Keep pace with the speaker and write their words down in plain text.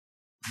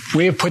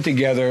we have put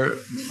together,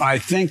 I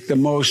think, the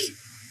most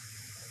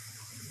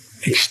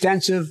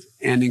extensive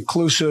and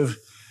inclusive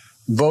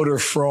voter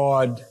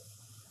fraud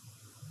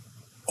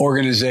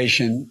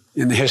organization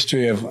in the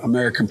history of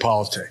American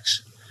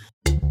politics.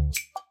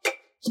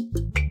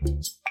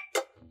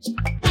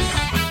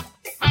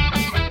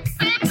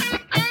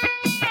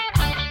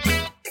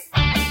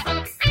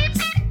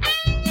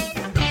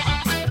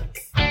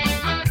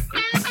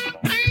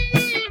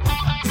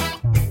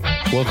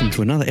 Welcome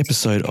to another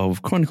episode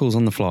of Chronicles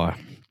on the Fly.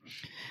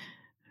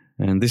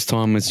 And this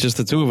time it's just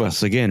the two of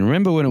us again.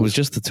 Remember when it was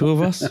just the two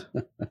of us?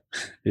 Yes.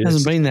 It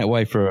hasn't been that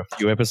way for a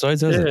few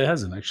episodes, has it? Yeah, it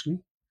hasn't actually.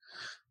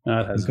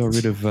 No, it hasn't.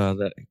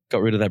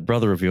 Got rid of that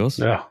brother of yours.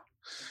 Yeah.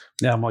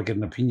 Now I might get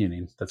an opinion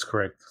in. That's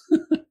correct.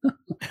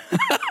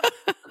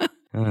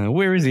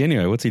 Where is he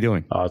anyway? What's he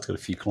doing? I've got a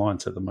few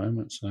clients at the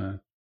moment. So,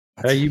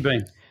 how you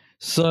been?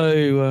 So,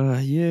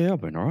 yeah,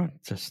 I've been all right.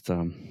 Just,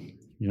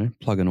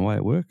 plugging away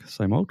at work,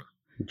 same old.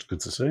 It's good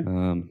to see.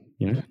 A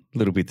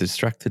little bit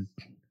distracted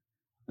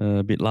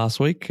a bit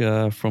last week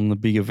from the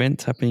big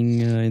event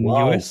happening in the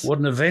US. What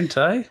an event,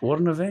 eh? What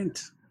an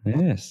event.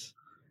 Yes.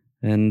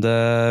 And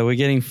we're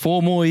getting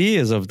 4 more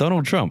years of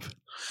Donald Trump.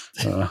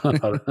 I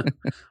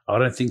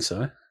don't think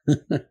so.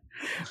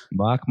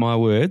 Mark my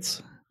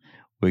words,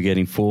 we're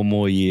getting 4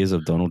 more years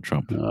of Donald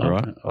Trump. All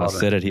right? I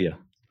said it here.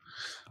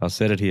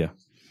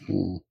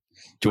 Mm.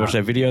 Did you watch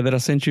that video that I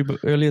sent you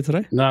earlier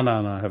today? No,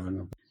 I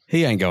haven't.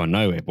 He ain't going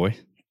nowhere, boy.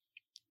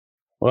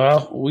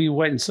 Well, we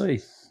wait and see.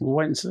 We'll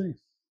wait and see.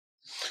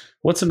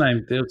 What's the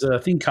name? There was a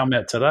thing come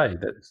out today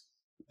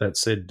that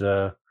said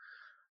that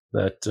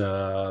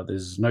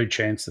there's no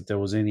chance that there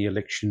was any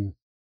election.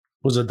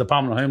 Was it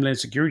Department of Homeland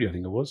Security? I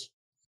think it was.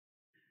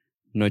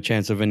 No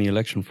chance of any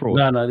election fraud?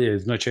 No,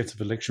 there's no chance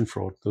of election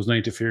fraud. There was no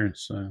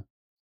interference. So I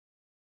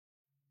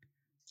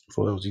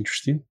thought that was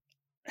interesting.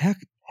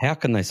 How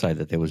can they say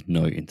that there was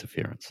no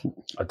interference?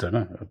 I don't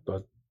know.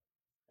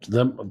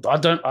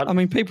 I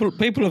mean,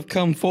 people have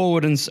come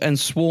forward and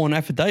sworn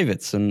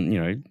affidavits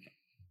and,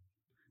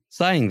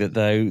 saying that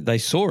they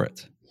saw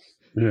it.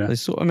 Yeah.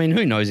 I mean,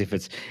 who knows if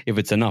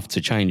it's enough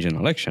to change an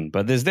election,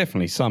 but there's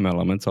definitely some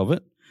elements of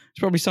it. There's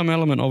probably some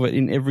element of it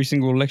in every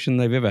single election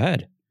they've ever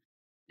had,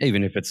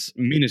 even if it's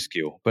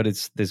minuscule, but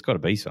there's got to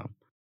be some.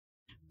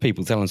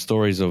 People telling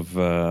stories of,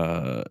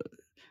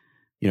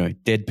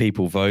 dead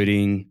people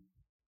voting,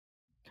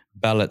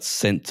 ballots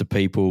sent to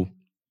people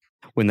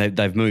when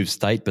they've moved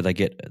state, but they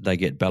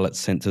get ballots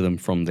sent to them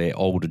from their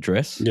old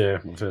address. Yeah,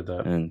 I've heard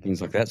that. And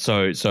things like that.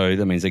 So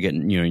that means they get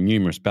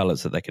numerous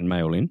ballots that they can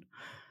mail in,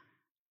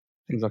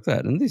 things like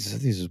that. And this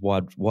is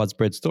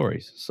widespread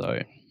stories. So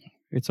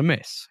it's a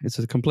mess. It's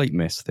a complete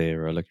mess.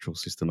 Their electoral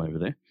system over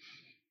there.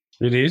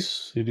 It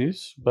is.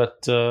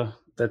 But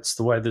that's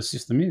the way the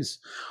system is.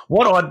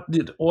 One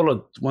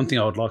thing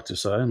I would like to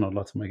say, and I'd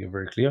like to make it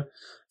very clear.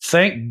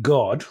 Thank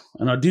God,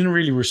 and I didn't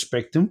really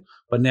respect him,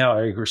 but now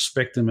I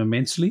respect him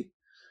immensely.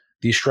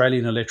 The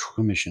Australian Electoral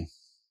Commission.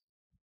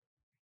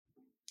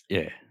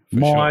 Yeah.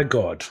 My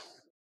God.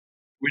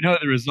 We know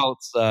the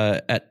results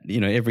at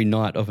every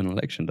night of an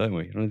election, don't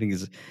we? I don't think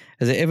has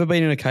there ever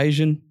been an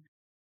occasion,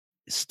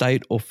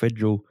 state or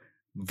federal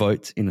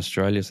vote in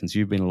Australia since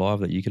you've been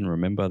alive that you can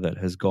remember that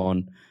has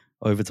gone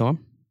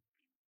overtime?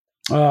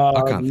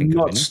 I can't think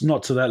of any.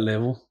 Not to that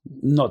level.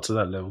 Not to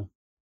that level.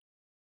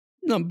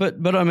 No,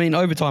 but I mean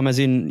overtime as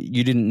in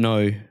you didn't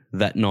know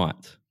that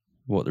night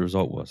what the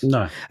result was.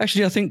 No.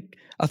 Actually, I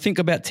think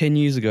about 10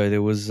 years ago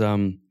there was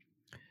a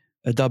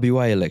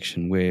WA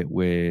election where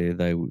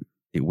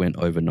it went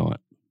overnight.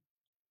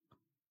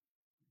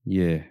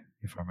 Yeah,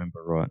 if I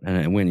remember right, and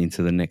it went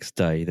into the next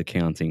day, the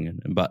counting.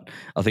 But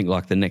I think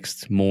like the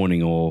next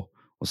morning or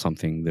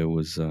something, there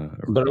was.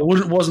 But it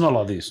was not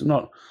like this.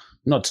 Not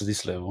to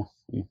this level.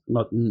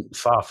 Not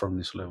far from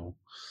this level.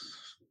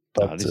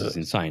 But this is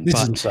insane.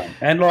 This is insane.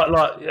 And like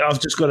I've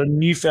just got a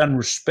newfound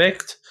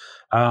respect.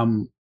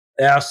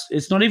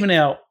 It's not even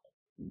our.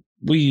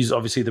 We use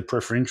obviously the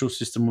preferential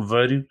system of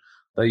voting.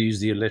 They use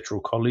the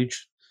electoral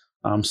college.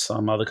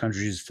 Some other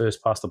countries use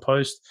first past the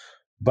post,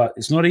 but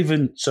it's not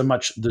even so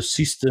much the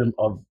system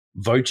of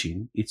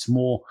voting. It's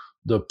more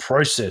the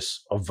process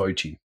of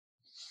voting,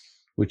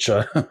 which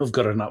I've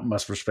got an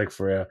utmost respect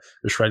for our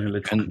Australian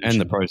electoral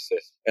and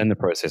the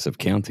process of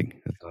counting.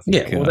 I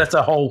think, well, that's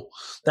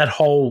that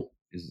whole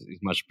is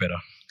much better.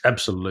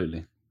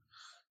 Absolutely.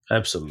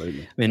 I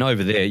mean,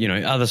 over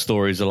there, other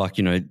stories are like,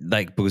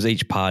 because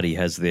each party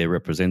has their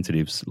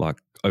representatives like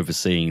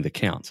overseeing the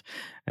count,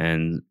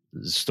 and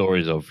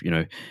stories of,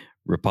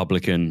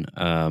 Republican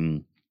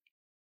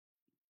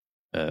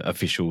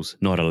officials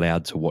not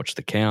allowed to watch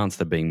the counts.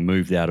 They're being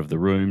moved out of the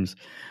rooms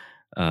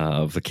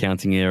of the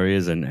counting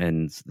areas,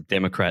 and the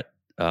Democrat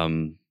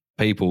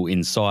people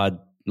inside,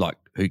 like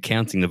who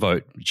counting the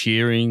vote,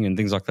 cheering and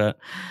things like that.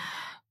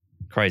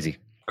 Crazy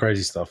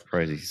stuff.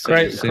 Crazy.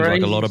 Seems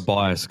like a lot of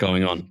bias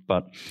going on,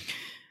 but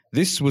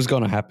this was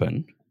going to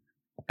happen,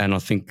 and I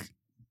think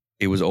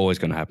it was always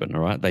going to happen.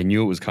 All right, they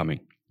knew it was coming,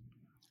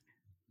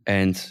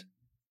 and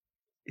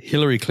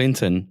Hillary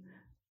Clinton,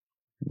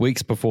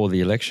 weeks before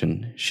the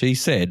election, she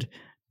said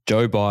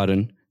Joe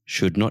Biden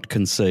should not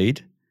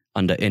concede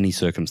under any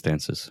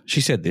circumstances.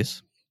 She said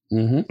this.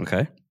 Mm-hmm.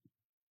 Okay.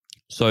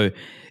 So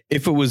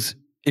if it was,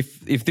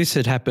 if this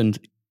had happened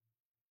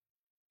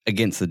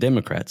against the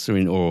Democrats,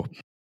 or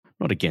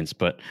not against,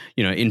 but,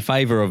 in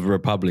favor of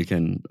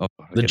Republican.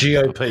 The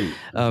GOP,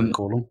 they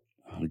call them.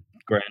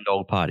 Grand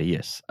old party,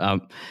 yes.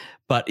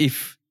 But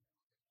if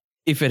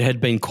it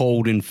had been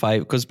called in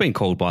favor, because it's been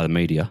called by the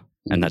media,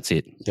 and that's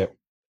it. Yep.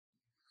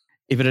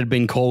 If it had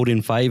been called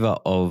in favor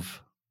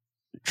of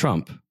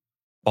Trump,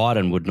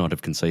 Biden would not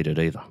have conceded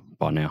either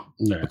by now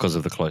because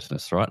of the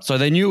closeness, right? So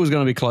they knew it was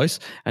going to be close,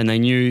 and they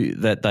knew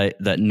that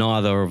that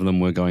neither of them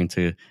were going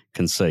to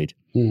concede.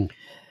 Mm.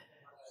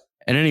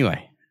 And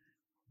anyway,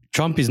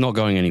 Trump is not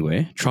going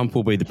anywhere. Trump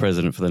will be the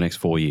president for the next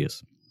 4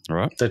 years. All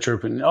right. That's your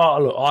opinion.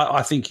 Oh, look,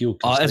 I think you'll.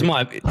 It's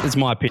my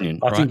opinion.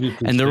 I right? think you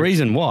concede. And the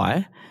reason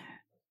why,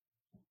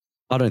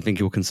 I don't think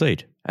he'll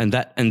concede, and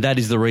that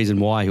is the reason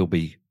why he'll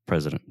be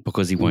president,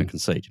 because he won't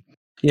concede.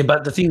 Yeah,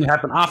 but the thing that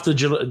happened after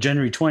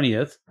January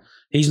 20th,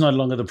 he's no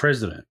longer the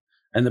president,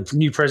 and the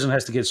new president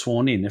has to get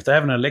sworn in. If they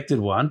haven't elected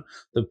one,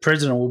 the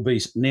president will be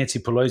Nancy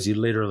Pelosi,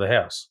 leader of the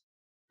House.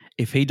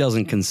 If he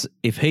doesn't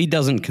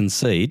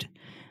concede,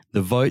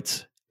 the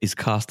vote is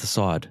cast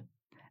aside.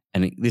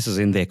 And this is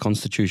in their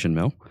constitution,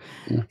 Mel.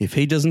 Yeah. If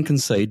he doesn't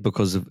concede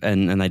because of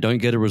and they don't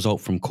get a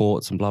result from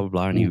courts and blah, blah,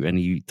 blah, and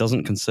he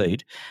doesn't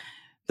concede,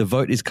 the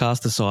vote is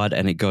cast aside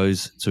and it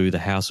goes to the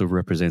House of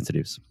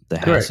Representatives. The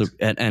House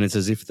and it's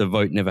as if the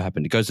vote never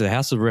happened. It goes to the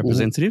House of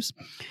Representatives,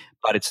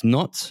 but it's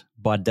not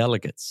by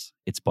delegates.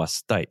 It's by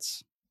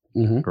states,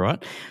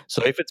 right?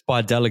 So if it's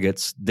by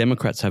delegates,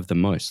 Democrats have the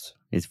most.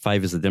 It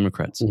favors the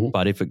Democrats.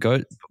 But if it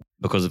goes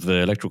because of the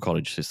electoral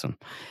college system,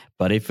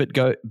 but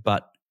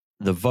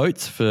the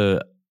votes for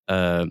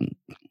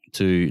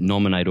to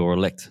nominate or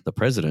elect the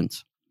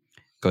president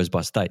goes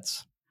by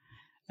states,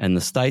 and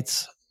the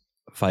states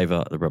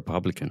favor the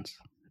Republicans,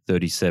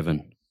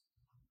 37-13.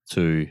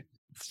 Jeez,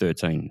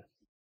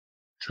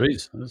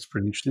 that's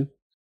pretty interesting.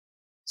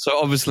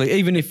 So obviously,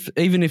 even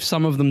if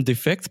some of them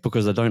defect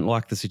because they don't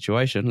like the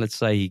situation, let's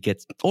say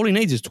all he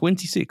needs is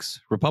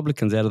 26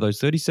 Republicans out of those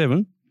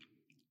 37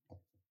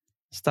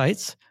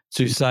 states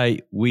to say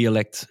we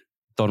elect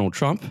Donald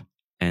Trump,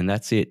 and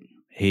that's it.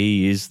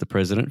 He is the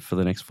president for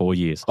the next 4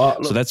 years.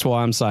 So that's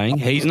why I'm saying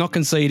he's not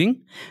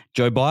conceding.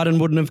 Joe Biden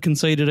wouldn't have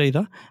conceded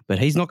either, but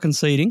he's not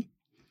conceding,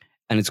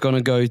 and it's going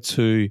to go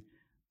to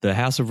the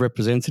House of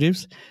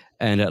Representatives,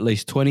 and at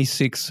least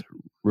 26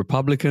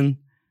 Republican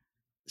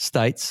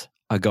states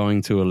are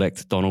going to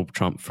elect Donald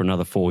Trump for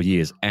another 4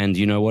 years. And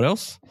you know what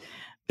else?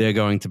 They're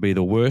going to be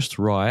the worst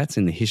riots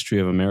in the history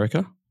of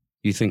America.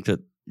 You think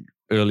that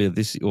earlier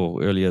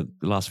the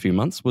last few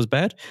months was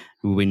bad?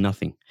 It will be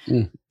nothing.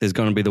 There's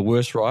going to be the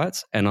worst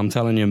riots, and I'm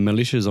telling you,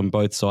 militias on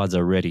both sides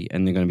are ready,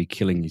 and they're going to be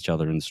killing each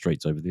other in the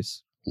streets over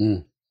this.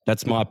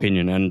 That's my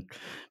opinion, and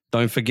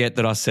don't forget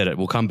that I said it.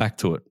 We'll come back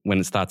to it when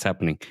it starts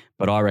happening,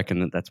 but I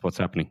reckon that's what's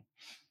happening.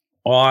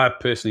 I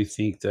personally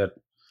think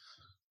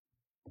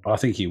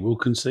he will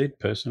concede,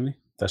 personally.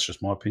 That's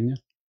just my opinion.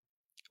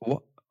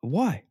 What?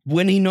 Why?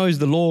 When he knows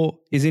the law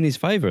is in his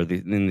favor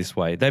in this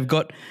way. They've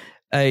got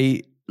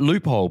a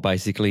loophole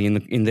basically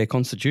in their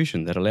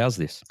constitution that allows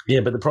this. Yeah,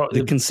 but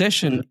the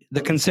concession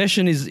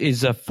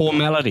is a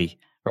formality,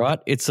 right?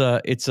 It's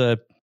a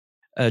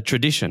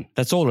tradition.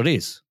 That's all it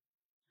is.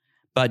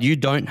 But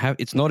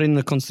it's not in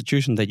the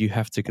constitution that you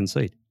have to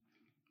concede.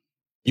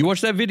 You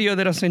watched that video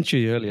that I sent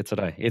you earlier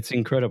today. It's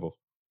incredible.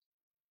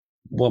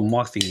 Well,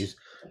 my thing is,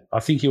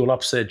 I think he will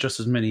upset just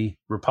as many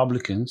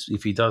Republicans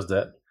if he does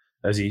that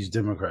as he is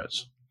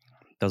Democrats.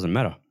 Doesn't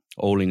matter.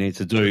 All he needs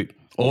to do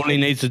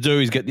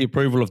is get the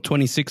approval of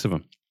 26 of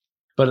them.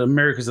 But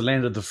America's the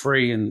land of the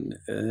free, and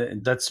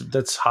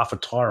that's half a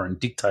tyrant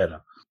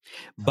dictator.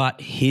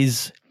 But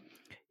his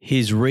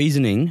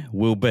reasoning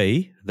will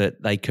be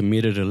that they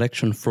committed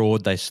election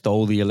fraud, they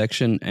stole the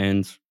election,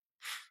 and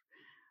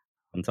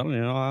I'm telling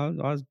you,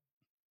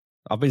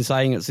 I've been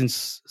saying it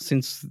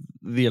since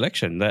the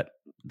election that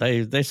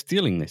they're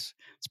stealing this.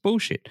 It's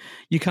bullshit.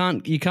 You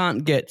can't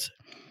get,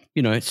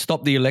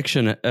 stop the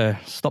election,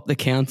 stop the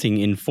counting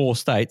in 4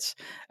 states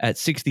at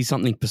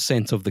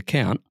 60-something% of the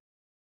count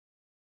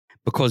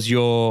because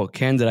your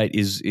candidate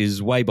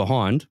is way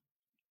behind.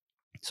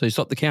 So you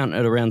stop the count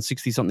at around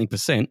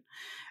 60-something%,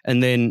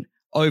 and then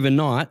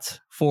overnight,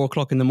 4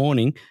 o'clock in the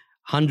morning,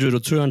 100 or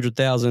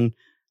 200,000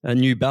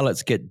 new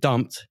ballots get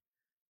dumped,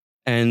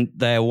 and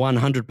they are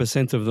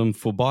 100% of them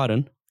for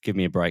Biden. Give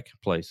me a break,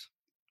 please.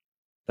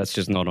 That's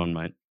just not on,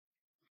 mate.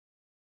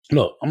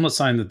 Look, I'm not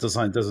saying that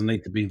doesn't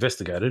need to be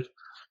investigated.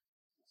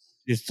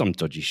 There's some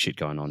dodgy shit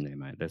going on there,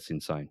 mate. That's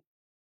insane.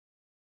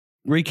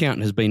 Recount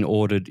has been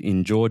ordered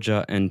in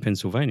Georgia and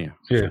Pennsylvania.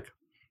 Yeah.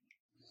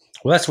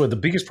 Well, that's where the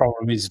biggest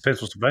problem is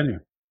Pennsylvania.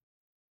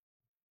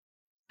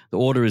 The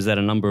order is that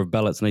a number of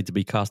ballots need to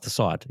be cast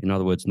aside. In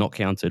other words, not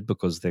counted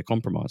because they're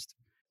compromised.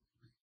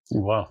 Oh,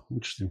 wow.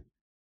 Interesting.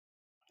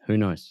 Who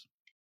knows?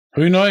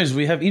 Who knows?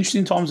 We have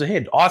interesting times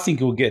ahead. I think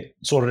it will get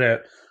sorted out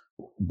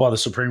by the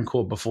Supreme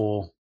Court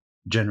before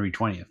January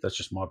 20th. That's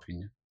just my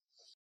opinion.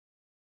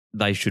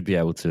 they should be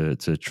able to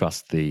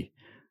trust the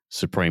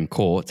Supreme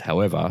Court.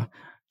 However,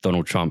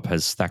 Donald Trump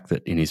has stacked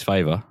it in his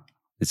favor.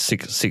 It's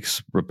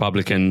six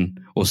Republican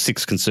or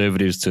 6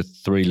 conservatives to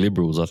 3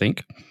 liberals, I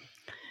think,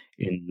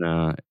 in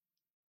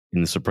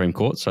the Supreme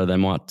Court. So they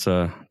might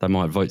vote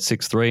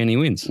 6-3 and he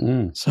wins.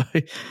 So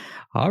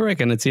I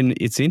reckon it's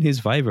in his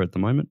favor at the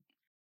moment.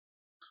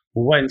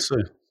 We'll wait and see.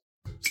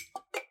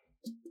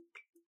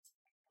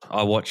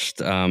 I watched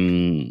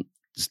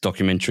this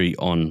documentary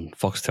on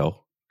Foxtel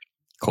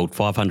called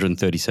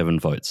 537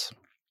 Votes.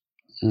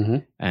 Mm-hmm.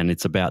 And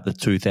it's about the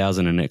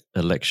 2000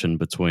 election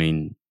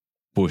between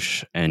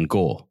Bush and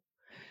Gore.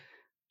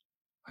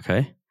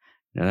 Okay?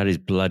 Now, that is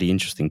bloody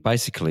interesting.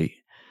 Basically,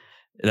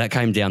 that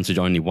came down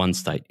to only one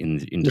state in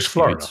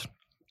dispute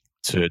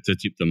to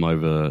tip them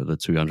over the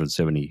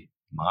 270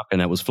 mark,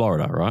 and that was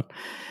Florida, right?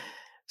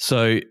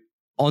 So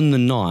on the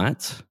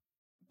night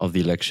of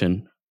the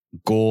election,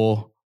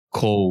 Gore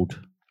called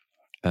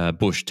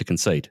Bush to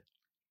concede,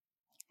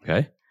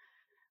 okay,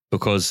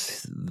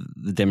 because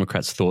the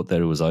Democrats thought that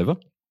it was over.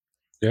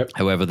 Yep.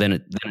 However,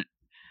 then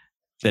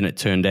it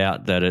turned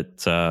out that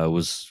it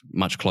was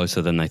much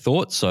closer than they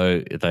thought,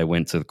 so they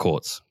went to the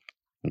courts,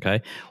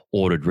 okay,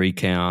 ordered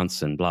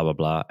recounts and blah, blah,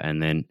 blah,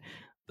 and then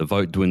the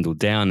vote dwindled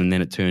down, and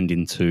then it turned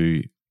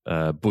into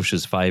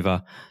Bush's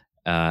favour,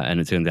 and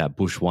it turned out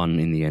Bush won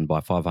in the end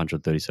by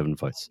 537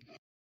 votes.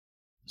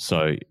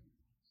 So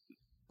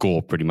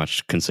Gore pretty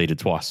much conceded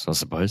twice, I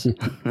suppose.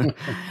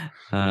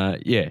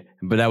 Yeah,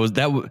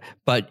 but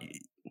but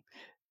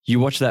you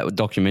watch that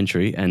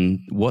documentary, and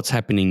what's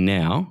happening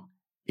now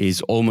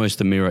is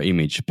almost a mirror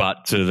image,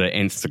 but to the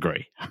nth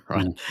degree,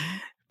 right?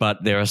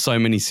 But there are so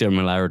many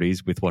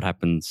similarities with what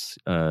happens.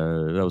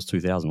 That was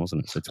 2000,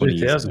 wasn't it? So 20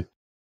 years ago.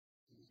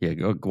 Yeah,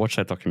 go watch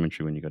that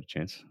documentary when you got a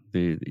chance.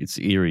 It's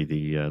eerie,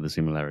 the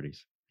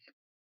similarities.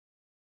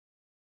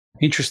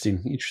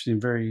 Interesting,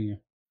 very.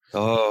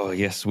 Oh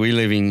yes, we're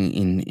living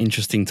in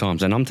interesting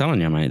times, and I'm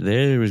telling you, mate,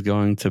 there is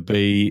going to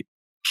be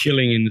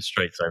killing in the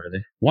streets over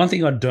there. One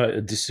thing I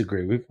don't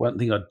disagree with, one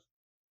thing I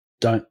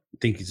don't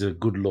think is a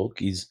good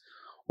look, is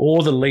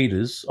all the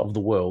leaders of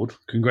the world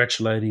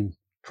congratulating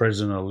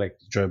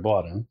President-elect Joe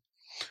Biden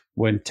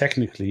when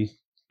technically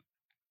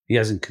he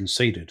hasn't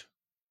conceded,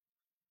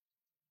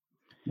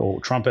 or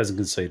Trump hasn't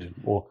conceded,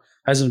 or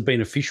hasn't been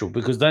official,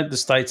 because don't the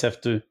states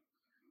have to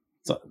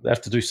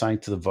do something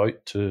to the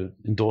vote to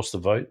endorse the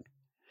vote?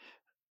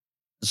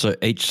 So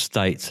each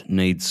state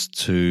needs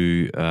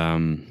to,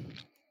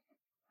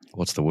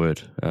 what's the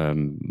word?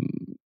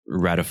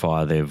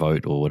 Ratify their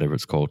vote or whatever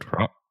it's called,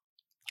 right?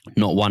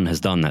 Not one has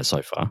done that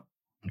so far,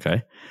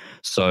 okay?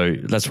 So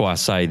that's why I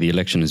say the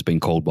election has been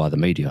called by the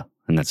media,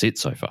 and that's it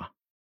so far.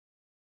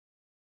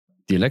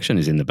 The election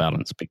is in the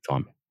balance big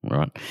time,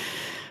 right?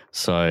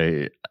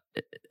 So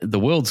the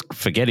world's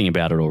forgetting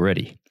about it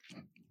already.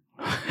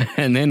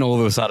 And then all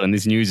of a sudden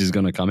this news is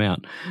going to come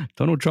out.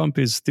 Donald Trump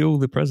is still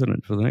the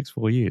president for the next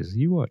 4 years.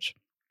 You watch.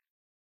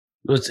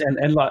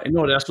 And like, you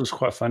know what else was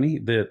quite funny?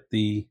 That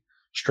the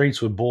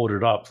streets were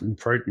boarded up and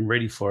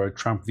ready for a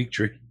Trump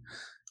victory.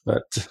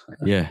 But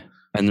yeah,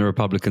 and the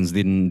Republicans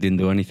didn't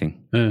do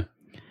anything. Yeah.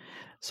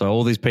 So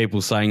all these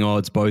people saying, "Oh,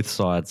 it's both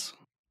sides."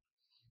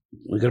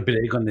 We've got a bit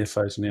of egg on their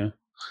face now.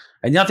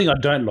 And the other thing I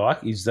don't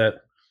like is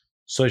that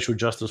social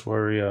justice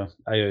warrior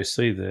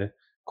AOC there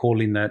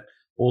calling that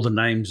all the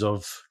names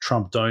of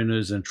Trump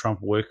donors and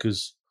Trump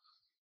workers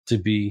to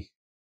be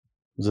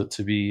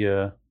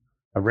a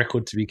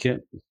record to be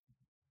kept.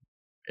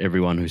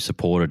 Everyone who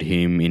supported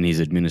him in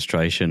his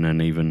administration,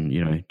 and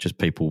even just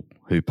people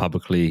who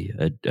publicly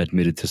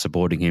admitted to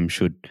supporting him,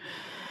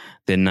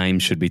 their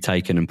names should be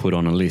taken and put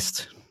on a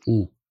list.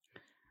 All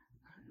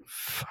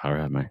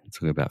right, mate.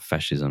 Talk about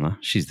fascism, huh?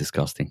 She's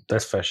disgusting.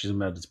 That's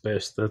fascism at its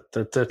best.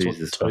 That's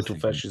what total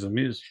fascism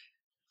is.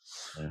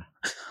 Yeah.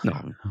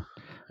 No.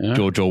 Yeah.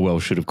 George Orwell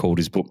should have called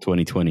his book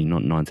 2020,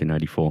 not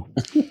 1984.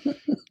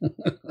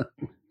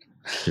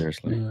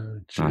 Seriously.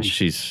 No,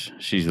 she's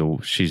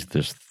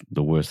just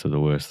the worst of the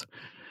worst.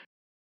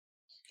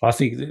 I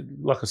think,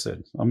 like I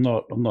said, I'm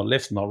not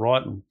left, not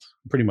right. I'm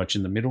pretty much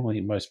in the middle. I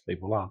think most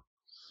people are.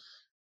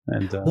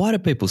 And why do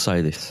people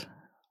say this?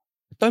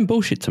 Don't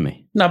bullshit to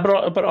me. No,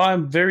 but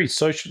I'm very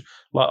social.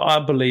 Like, I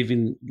believe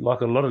in,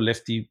 like, a lot of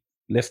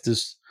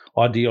leftist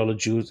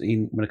ideologies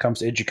when it comes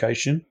to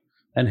education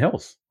and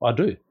health. I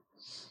do.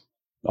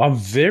 I'm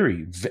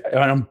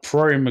I'm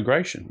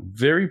pro-immigration,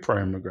 very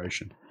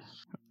pro-immigration.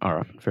 All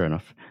right, fair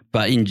enough.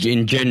 But in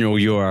general,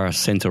 you are a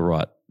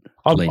centre-right.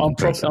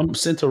 I'm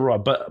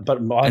centre-right, but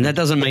and that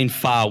doesn't mean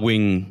far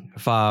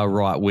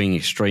right-wing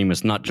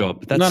extremist nut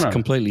job. That's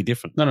completely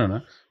different.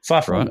 No.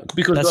 Far from it.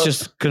 Because that's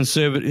just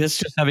conservative. That's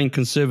just having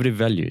conservative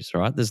values,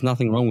 right? There's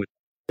nothing wrong with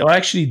it. I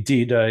actually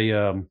did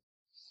the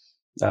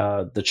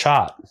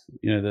chart,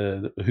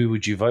 the who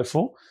would you vote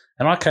for,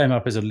 and I came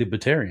up as a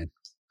libertarian.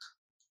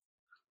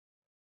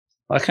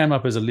 On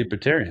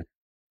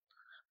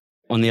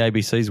the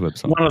ABC's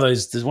website.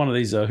 There's one of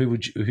these. Who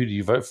do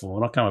you vote for?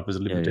 And I came up as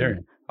a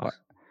libertarian. Yeah.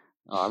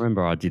 I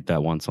remember I did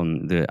that once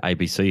on the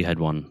ABC had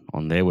one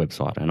on their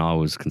website, and I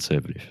was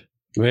conservative.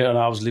 Well,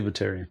 I was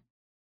libertarian.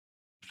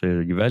 So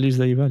your values,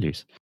 they're your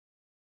values.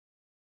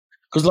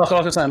 Because, like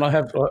I was saying, I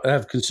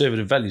have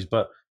conservative values,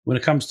 but when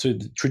it comes to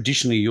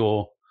traditionally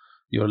your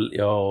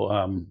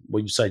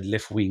what you say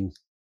left wing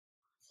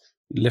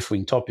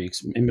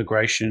topics,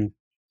 immigration,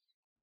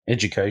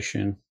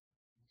 education,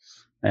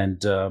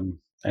 and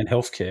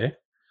healthcare,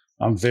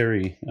 I'm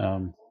very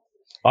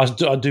I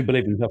do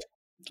believe in health.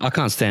 I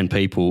can't stand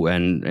people,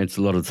 and it's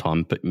a lot of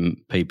time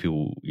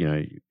people,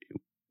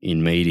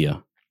 in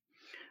media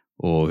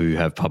or who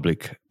have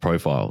public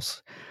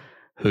profiles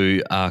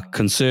who are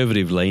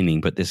conservative leaning,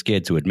 but they're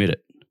scared to admit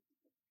it,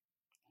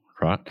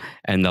 right?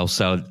 And they'll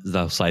say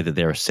that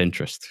they're a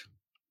centrist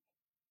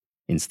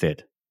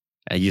instead.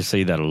 And you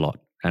see that a lot,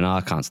 and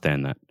I can't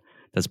stand that.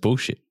 That's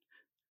bullshit.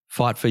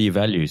 Fight for your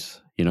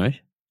values,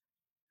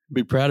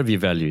 Be proud of your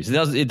values.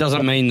 It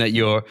doesn't mean that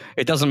you're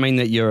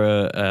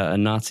a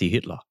Nazi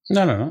Hitler.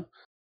 No.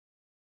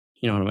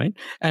 You know what I mean?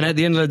 And at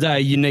the end of the day,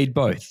 you need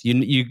both.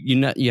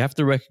 You have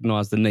to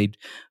recognize the need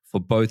for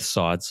both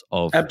sides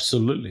of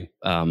absolutely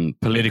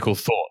political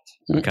thought.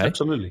 Okay,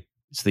 absolutely.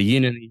 It's the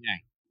yin and the yang.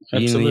 The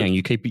yin and the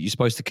yang. You're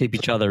supposed to keep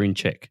each other in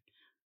check,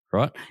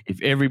 right?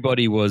 If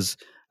everybody was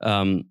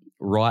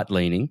right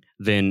leaning,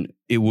 then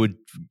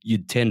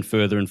you'd tend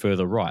further and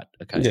further right.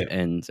 Okay, yeah.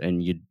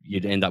 and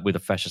you'd end up with a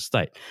fascist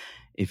state.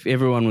 If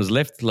everyone was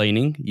left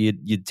leaning,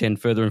 you'd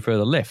tend further and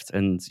further left,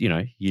 and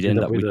you'd end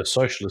up with a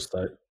socialist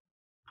state,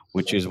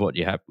 which is what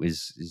you have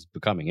is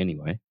becoming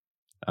anyway.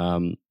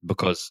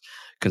 Because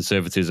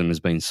conservatism has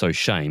been so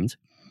shamed,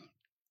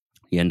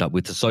 you end up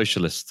with the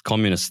socialist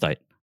communist state.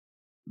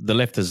 The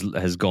left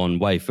has gone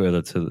way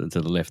further to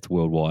the left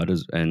worldwide,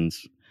 and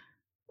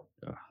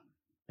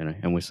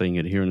we're seeing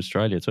it here in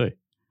Australia too,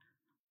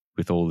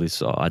 with all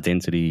this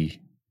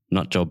identity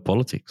nut job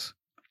politics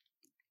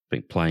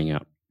being playing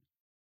out.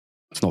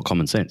 It's not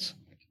common sense.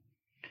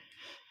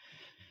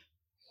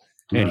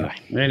 Anyway,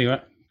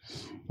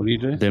 what do you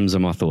do? Them's are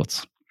my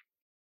thoughts.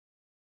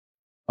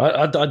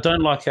 I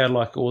don't like how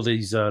all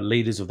these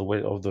leaders of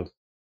the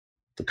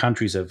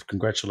countries have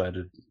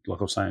congratulated, like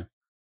I was saying,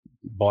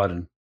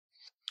 Biden.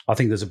 I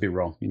think there's a bit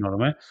wrong. You know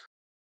what I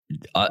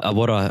mean?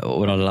 What I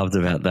loved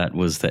about that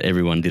was that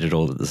everyone did it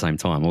all at the same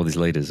time. All these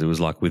leaders, it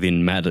was like with a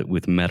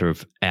matter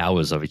of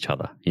hours of each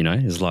other.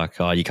 It's like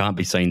you can't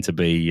be seen to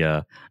be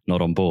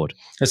not on board,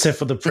 except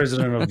for the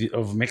president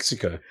of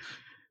Mexico.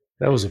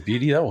 That was a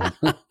beauty. That one.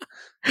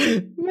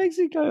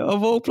 Mexico,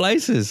 of all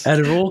places, out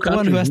of all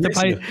countries,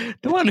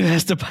 the one who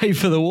has to pay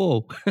for the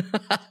wall,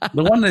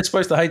 the one they're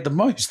supposed to hate the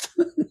most.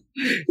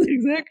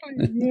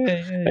 Exactly.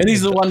 Yeah. And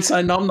he's the one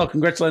saying, "No, I'm not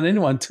congratulating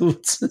anyone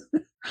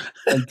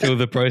until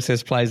the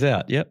process plays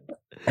out." Yep.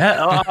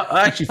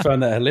 I actually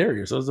found that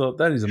hilarious. I was like,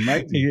 "That is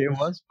amazing." Yeah, it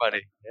was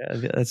funny.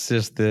 Yeah, that's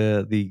just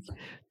the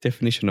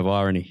definition of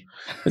irony.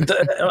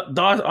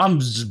 I'm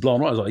just blown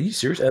away. I was like, "Are you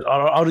serious?"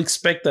 I would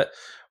expect that.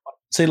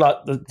 See,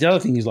 like the other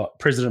thing is like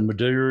President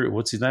Maduro,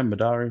 what's his name?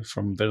 Maduro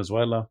from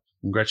Venezuela,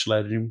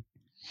 congratulated him.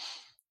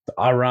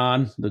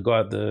 Iran, the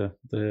guy,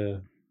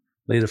 the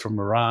leader from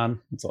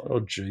Iran. It's like, oh,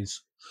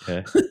 geez.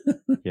 Yeah.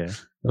 Yeah.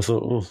 I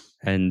thought, oh.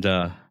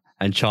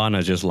 And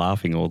China just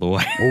laughing all the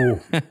way. Oh,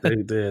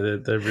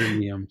 they're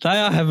really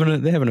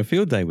they're having a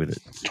field day with it.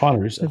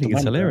 China is. I think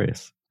it's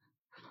hilarious.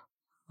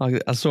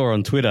 I saw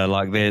on Twitter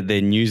like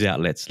their news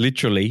outlets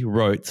literally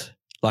wrote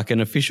like an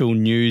official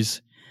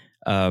news.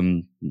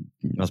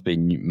 Must be a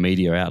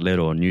media outlet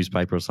or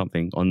newspaper or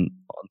something on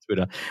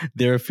Twitter.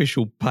 Their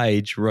official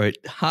page wrote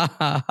 "ha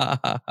ha ha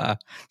ha ha."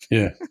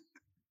 Yeah,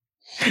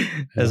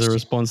 as a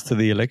response to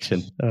the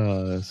election.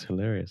 Oh, that's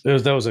hilarious.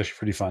 That was actually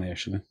pretty funny,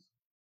 actually.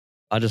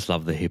 I just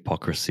love the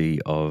hypocrisy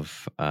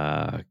of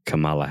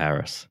Kamala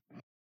Harris.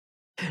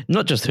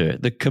 Not just her,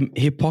 the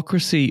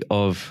hypocrisy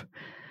of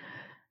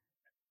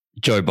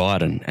Joe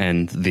Biden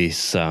and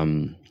this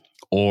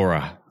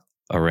aura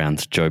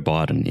around Joe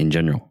Biden in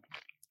general.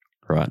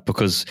 Right,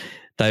 because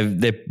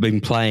they've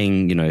been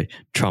playing,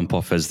 Trump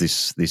off as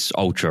this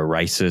ultra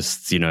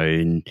racist,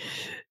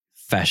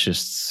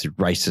 fascist,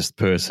 racist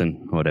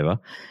person, whatever.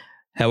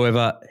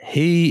 However,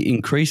 he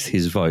increased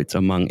his votes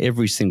among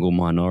every single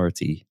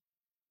minority.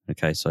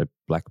 Okay, so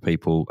black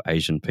people,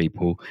 Asian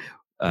people,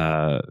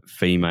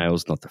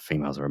 females. Not that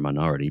females are a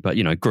minority, but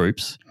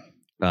groups,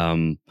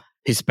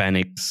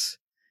 Hispanics.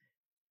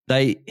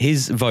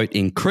 His vote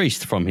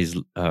increased from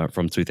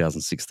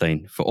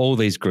 2016 for all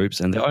these groups,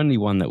 and the only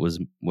one that was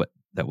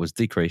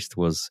decreased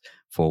was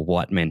for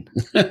white men.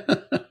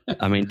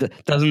 I mean,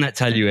 doesn't that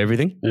tell you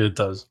everything? Yeah, it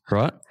does,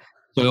 right?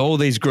 So all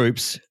these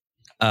groups,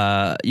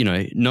 know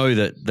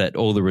that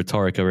all the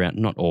rhetoric around,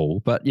 not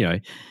all, but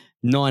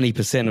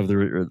 90%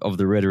 of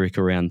the rhetoric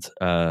around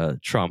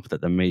Trump, that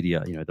the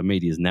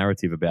media's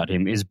narrative about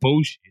him is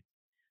bullshit,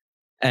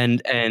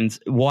 and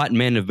white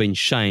men have been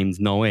shamed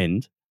no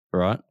end,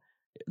 right?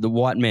 The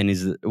white men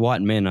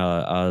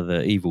are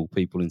the evil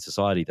people in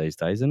society these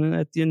days, and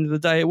at the end of the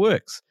day, it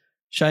works.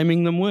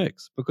 Shaming them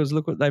works because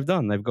look what they've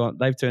done.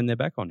 They've turned their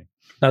back on him.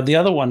 Now the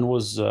other one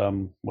was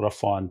what I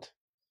find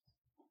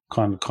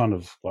kind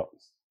of like,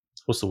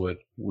 what's the word?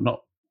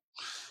 Not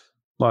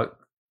like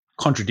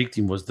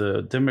contradicting was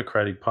the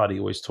Democratic Party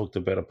always talked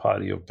about a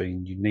party of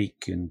being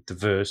unique and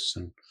diverse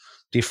and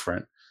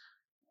different,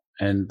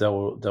 and they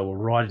were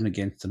riding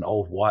against an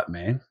old white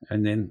man.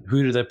 And then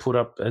who do they put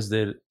up as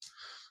their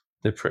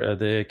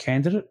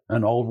candidate?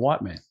 An old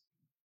white man.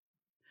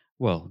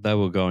 Well, they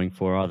were going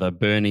for either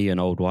Bernie, an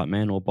old white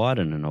man, or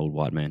Biden, an old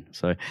white man.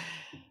 So,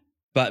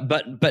 but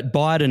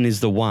Biden is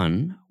the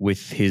one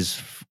with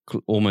his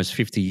almost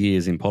 50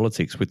 years in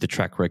politics with the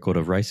track record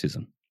of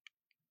racism.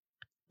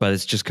 But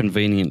it's just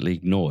conveniently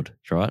ignored,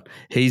 right?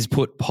 He's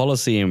put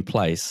policy in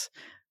place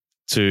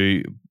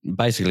to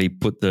basically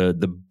put the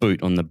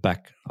boot on the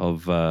back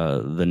of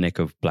the neck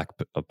of black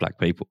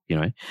people, you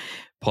know,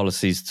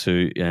 policies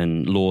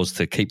and laws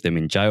to keep them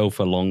in jail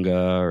for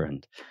longer.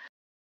 And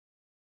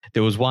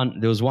there was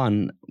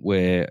one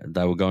where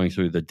they were going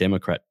through the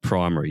Democrat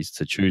primaries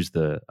to choose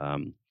the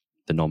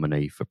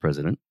nominee for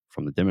president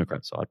from the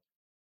Democrat side,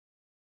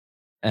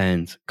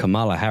 and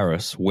Kamala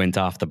Harris went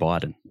after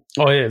Biden.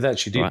 Oh yeah, that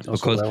she did. Right?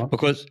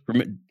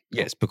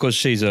 Because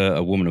she's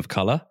a woman of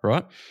color,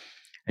 right?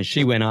 And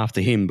she went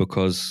after him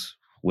because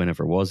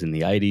whenever it was in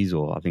the 80s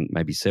or I think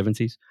maybe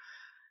 70s,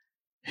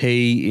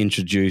 he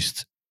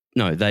introduced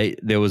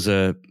there was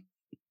a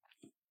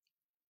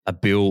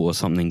bill or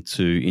something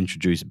to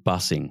introduce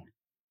busing,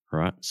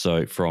 right?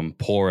 So from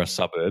poorer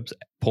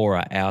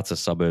outer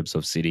suburbs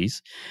of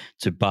cities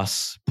to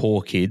bus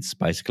poor kids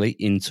basically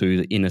into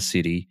the inner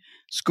city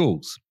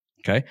schools.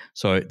 Okay,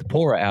 so the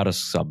poorer outer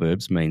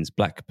suburbs means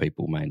black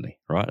people mainly,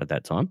 right, at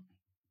that time.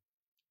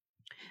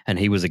 And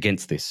he was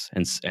against this,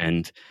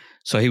 and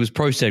so he was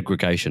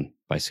pro-segregation,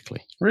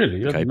 basically.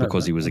 Really? Okay,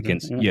 because he was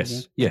against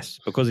yes,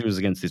 because he was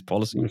against this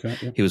policy. Okay,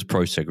 yeah. He was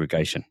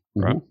pro-segregation,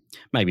 right?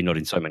 Maybe not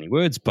in so many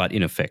words, but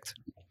in effect.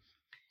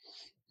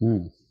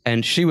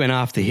 And she went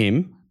after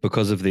him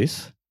because of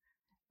this,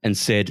 and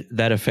said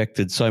that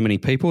affected so many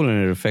people,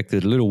 and it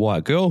affected a little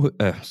white girl.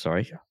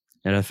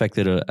 It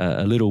affected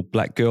a little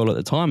black girl at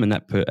the time, and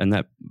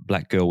that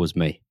black girl was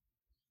me.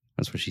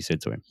 That's what she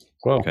said to him.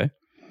 Wow. Okay.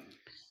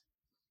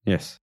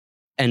 Yes.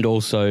 And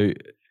also,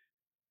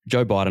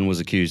 Joe Biden was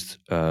accused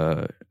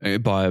by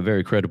a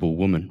very credible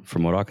woman,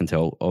 from what I can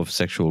tell, of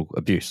sexual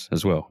abuse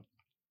as well.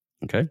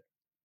 Okay.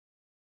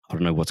 I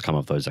don't know what's come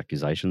of those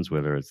accusations,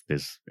 whether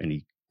there's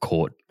any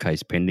court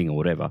case pending or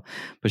whatever,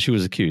 but she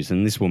was accused,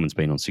 and this woman's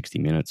been on 60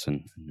 Minutes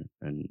and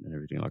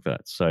everything like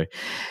that. So,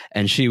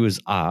 and she was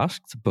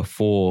asked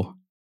before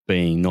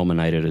being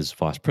nominated as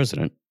vice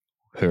president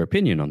her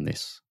opinion on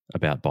this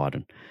about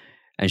Biden,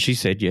 and she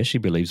said yes, she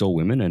believes all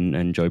women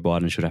and Joe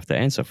Biden should have to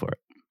answer for it.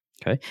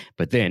 Okay,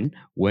 but then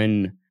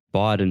when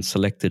Biden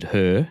selected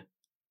her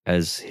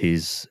as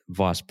his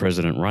vice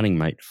president running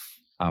mate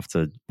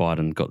after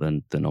Biden got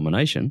the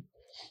nomination,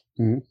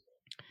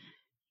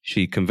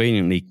 she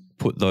conveniently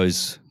put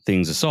those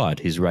things aside,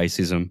 his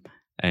racism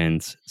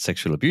and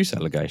sexual abuse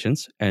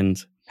allegations,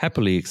 and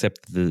happily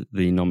accepted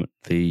the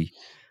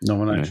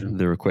nomination,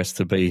 the request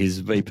to be his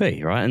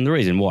VP, right? And the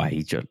reason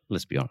why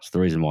let's be honest, the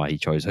reason why he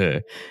chose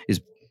her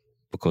is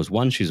because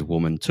one, she's a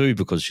woman, two,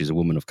 because she's a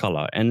woman of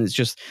color, and it's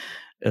just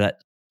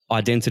that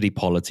identity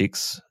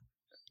politics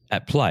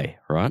at play,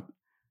 right?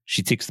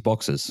 She ticks the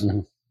boxes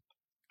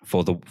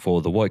for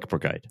the woke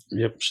brigade.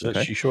 Yep,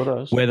 okay? She sure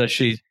does. Whether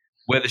she's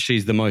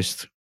the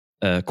most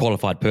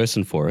qualified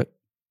person for it,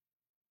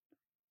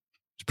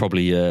 it's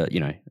probably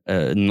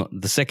not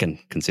the second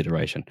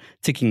consideration.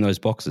 Ticking those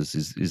boxes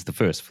is the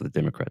first for the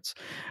Democrats,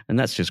 and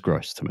that's just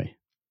gross to me.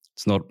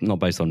 It's not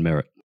based on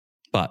merit,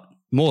 but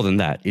more than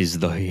that is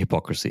the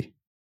hypocrisy.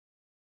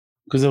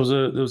 Because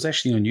there was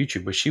actually on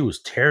YouTube where she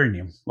was tearing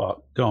him, like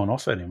going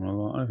off at him. I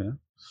was like, okay.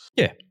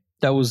 Yeah,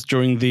 that was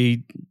during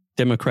the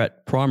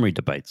Democrat primary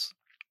debates.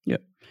 Yeah,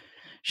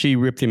 she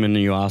ripped him a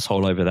new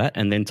asshole over that,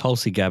 and then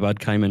Tulsi Gabbard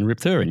came and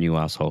ripped her a new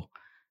asshole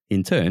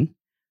in turn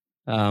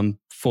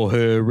for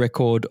her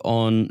record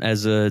on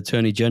as a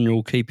Attorney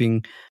General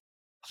keeping.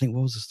 I think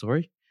what was the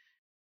story?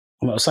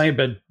 I'm not saying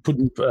about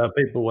putting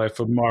people away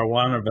for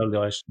marijuana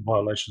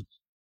violations.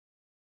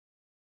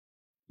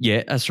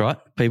 Yeah, that's right.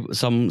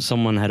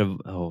 Someone had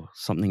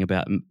something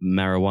about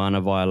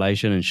marijuana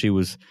violation, and she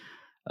was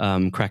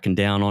cracking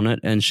down on it.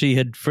 And she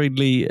had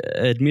freely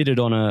admitted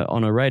on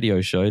a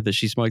radio show that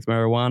she smoked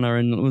marijuana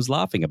and was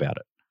laughing about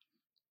it.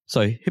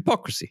 So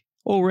hypocrisy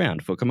all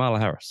round for Kamala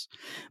Harris.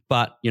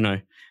 But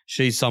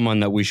she's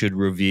someone that we should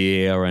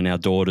revere, and our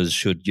daughters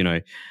should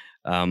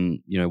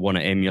want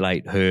to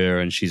emulate her,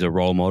 and she's a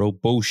role model.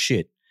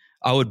 Bullshit.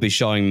 I would be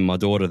showing my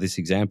daughter this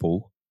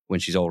example when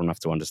she's old enough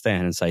to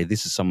understand and say,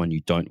 this is someone you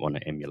don't want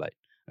to emulate,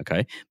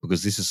 okay?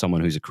 Because this is someone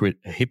who's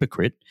a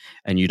hypocrite,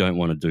 and you don't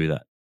want to do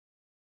that.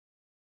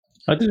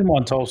 I didn't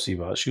mind Tulsi,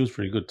 but she was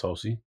pretty good,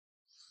 Tulsi.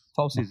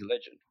 Tulsi's a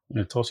legend.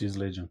 Yeah, Tulsi's a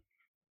legend.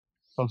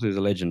 Tulsi's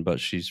a legend,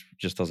 but she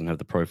just doesn't have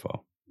the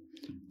profile.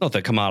 Not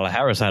that Kamala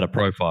Harris had a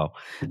profile.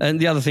 And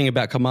the other thing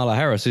about Kamala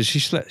Harris is she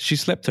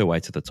slept her way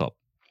to the top.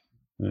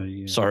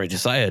 Yeah. Sorry to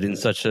say it in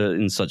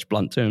such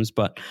blunt terms,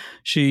 but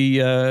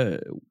she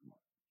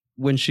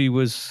when she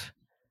was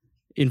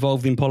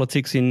involved in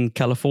politics in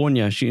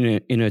California,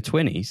 in her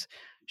 20s,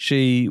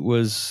 she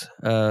was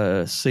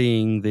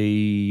seeing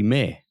the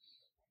mayor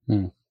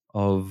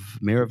of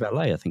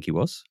LA, I think he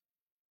was.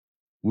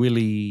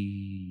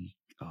 Willie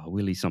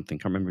something,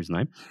 can't remember his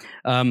name.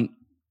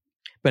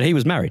 But he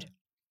was married.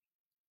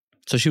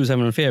 So she was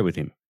having an affair with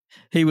him.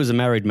 He was a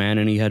married man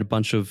and he had a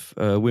bunch of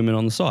women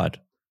on the side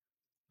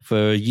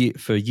for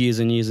years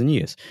and years and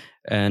years.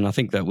 And I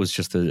think that was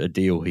just a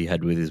deal he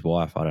had with his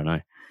wife. I don't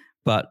know.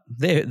 But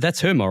that's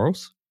her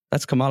morals.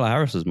 That's Kamala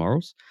Harris's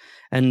morals.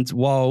 And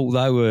while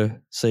they were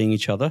seeing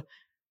each other,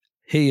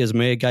 he as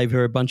mayor gave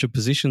her a bunch of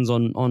positions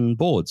on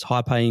boards,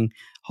 high-paying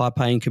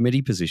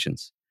committee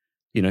positions,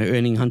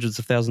 earning hundreds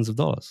of thousands of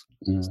dollars.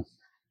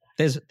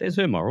 There's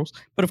her morals.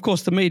 But, of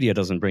course, the media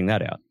doesn't bring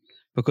that out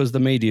because the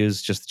media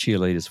is just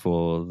cheerleaders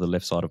for the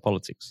left side of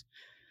politics.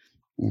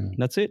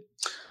 That's it.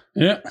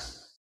 Yeah.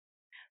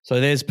 So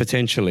there's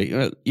potentially,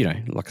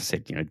 like I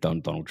said,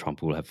 Donald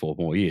Trump will have 4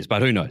 more years,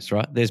 but who knows,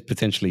 right? There's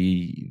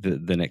potentially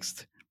the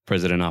next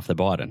president after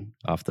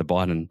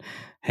Biden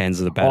hands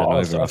the baton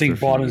over. I think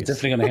Biden's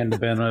definitely going to hand the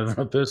baton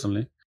over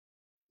personally.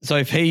 So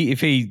if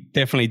he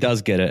definitely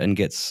does get it and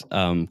gets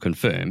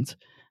confirmed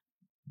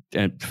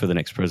for the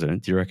next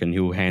president, do you reckon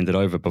he'll hand it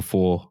over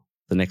before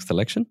the next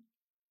election?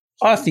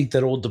 I think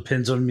that all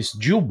depends on Miss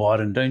Jill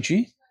Biden, don't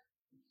you?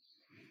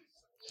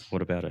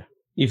 What about her?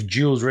 If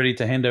Jill's ready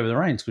to hand over the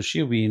reins, because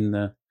she'll be in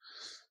the.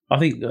 I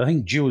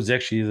think Jill is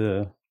actually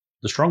the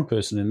strong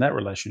person in that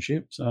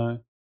relationship, so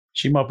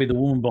she might be the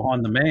woman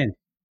behind the man.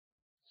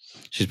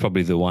 She's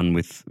probably the one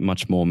with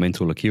much more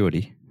mental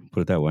acuity.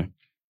 Put it that way.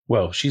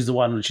 Well, she's the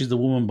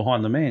woman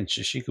behind the man.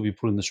 She could be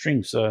pulling the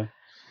strings. So,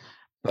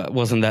 but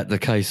wasn't that the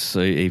case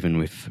even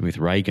with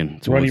Reagan?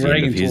 Towards the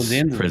end of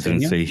his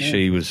presidency,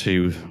 she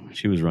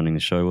was running the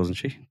show, wasn't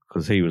she?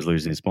 Because he was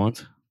losing his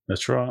mind.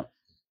 That's right.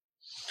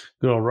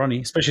 Good old Ronnie,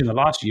 especially in the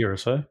last year or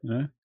so.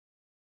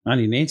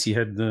 Only Nancy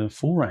had the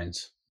full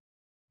reins,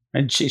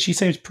 and she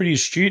seems pretty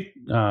astute.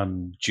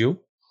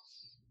 Jill.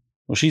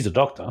 Well, she's a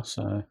doctor,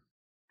 so.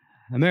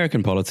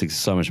 American politics is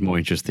so much more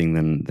interesting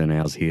than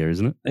ours here,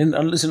 isn't it? And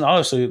listen, I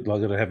also got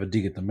to have a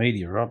dig at the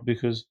media, right?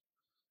 Because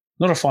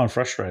what I find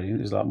frustrating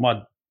is like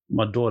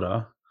my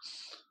daughter,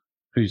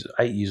 who's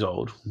 8 years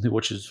old, who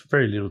watches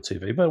very little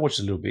TV, but watches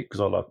a little bit because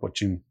I like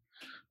watching.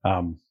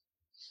 I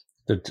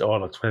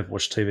like to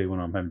watch TV when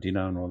I'm having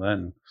dinner and all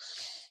that.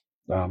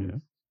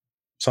 And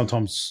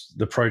sometimes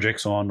the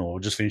project's on or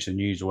just finish the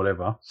news or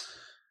whatever.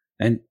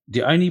 And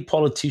the only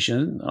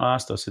politician I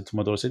said to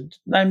my daughter,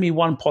 name me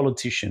one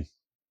politician.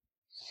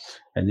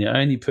 And the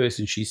only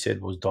person she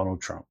said was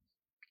Donald Trump.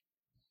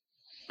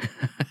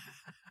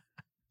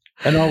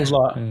 And I was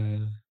like,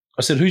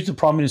 I said, who's the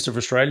Prime Minister of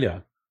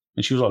Australia?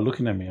 And she was like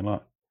looking at me and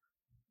like,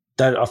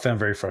 that I found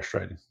very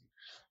frustrating.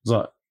 I was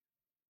like,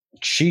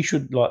 she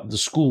should, like the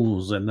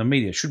schools and the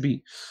media should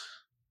be,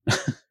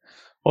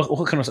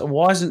 what can I say?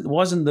 Why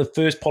isn't the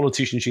first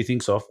politician she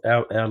thinks of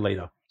our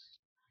leader?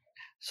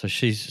 So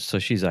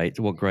she's 8.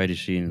 What grade is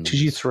she in?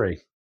 She's year 3.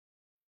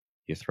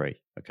 Year 3.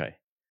 Okay.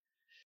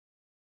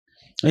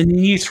 And in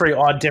year 3,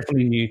 I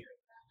definitely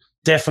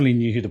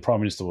knew who the Prime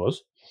Minister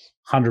was,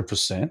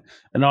 100%.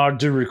 And I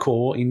do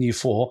recall in year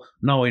 4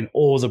 knowing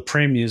all the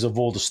premiers of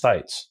all the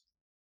states.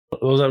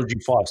 Or was that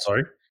year 5,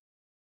 sorry?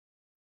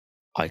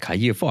 Okay,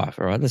 year 5.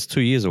 All right, that's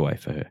 2 years away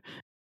for her.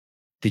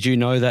 Did you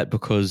know that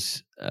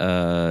because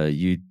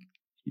you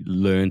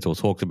learned or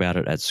talked about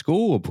it at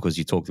school, or because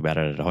you talked about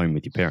it at home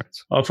with your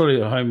parents? I was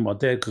probably at home with my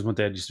dad because my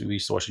dad we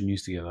used to watch the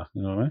news together.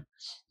 You know what I mean?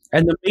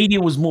 And the media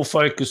was more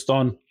focused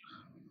on,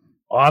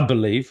 I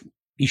believe,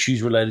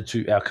 issues related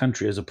to our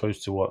country as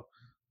opposed to what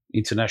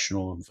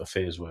international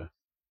affairs were.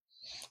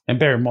 And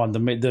bear in mind,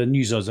 the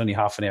news was only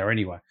half an hour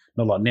anyway.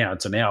 Not like now,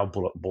 it's an hour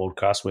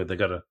broadcast where they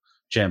got to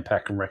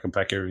jam-pack and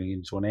rack-and-pack everything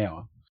into an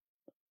hour.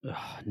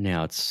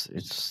 Now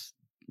it's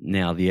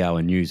now the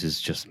hour news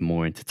is just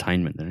more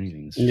entertainment than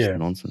anything. It's just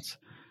nonsense.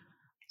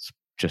 It's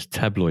just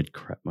tabloid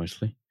crap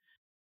mostly.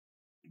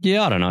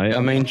 Yeah, I don't know. I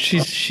mean,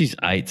 she's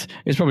 8.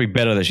 It's probably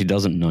better that she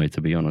doesn't know,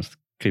 to be honest.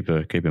 Keep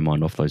her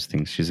mind off those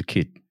things. She's a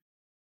kid.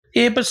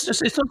 Yeah, but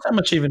it's not so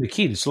much even a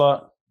kid.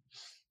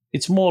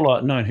 It's more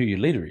like knowing who your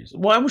leader is.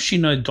 Why would she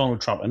know Donald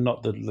Trump and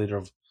not the leader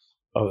of?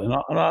 And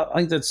I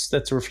think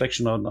that's a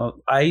reflection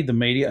on A, the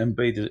media, and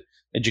B, the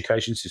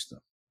education system.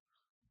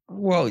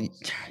 Well,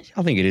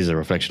 I think it is a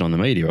reflection on the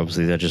media.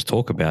 Obviously, they just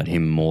talk about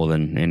him more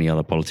than any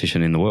other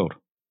politician in the world,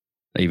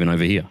 even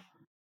over here.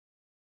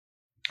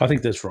 I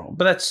think that's wrong.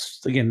 But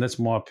that's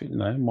my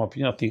opinion. My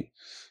opinion. I think,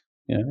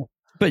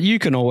 But you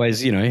can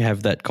always,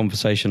 have that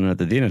conversation at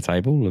the dinner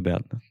table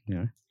about,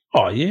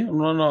 Oh yeah,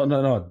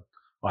 no.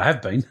 I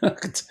have been.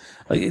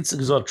 It's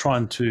because I'm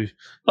trying to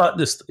like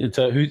this.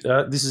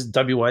 This is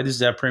WA. This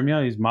is our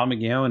premier. He's Mark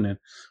McGowan, and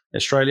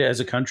Australia as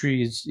a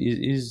country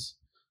is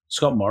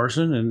Scott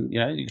Morrison, and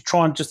you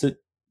try and just to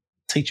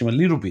teach him a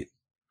little bit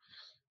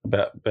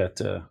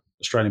about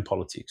Australian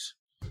politics.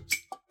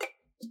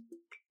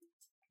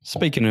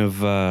 Speaking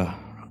of our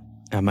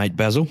mate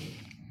Basil,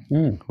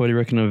 what do you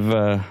reckon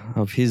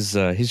of his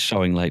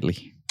showing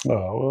lately?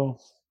 Oh well,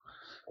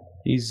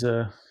 he's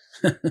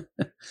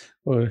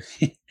Well,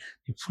 he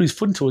put his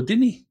foot into it,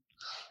 didn't he?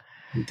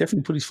 He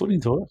definitely put his foot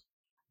into it.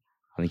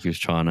 I think he was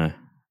trying to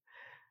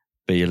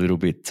be a little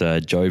bit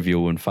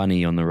jovial and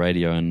funny on the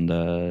radio, and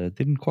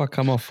didn't quite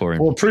come off for him.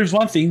 Well, it proves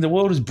one thing: the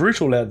world is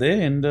brutal out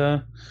there, and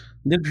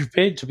they're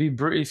prepared to be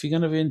brutal if you're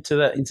going to be into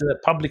that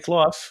public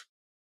life.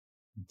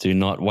 Do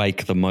not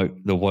wake the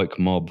woke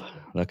mob.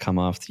 They'll come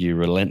after you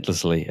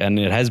relentlessly. And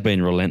it has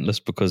been relentless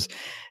because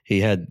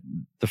he had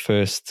the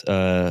first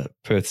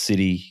Perth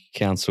City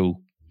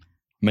Council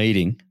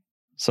meeting.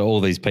 So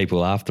all these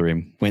people after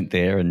him went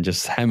there and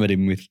just hammered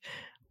him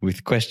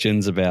with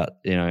questions about,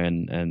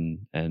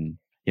 and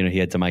he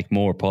had to make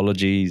more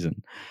apologies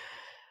and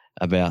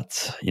about,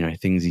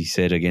 things he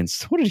said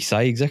against. What did he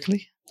say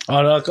exactly?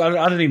 I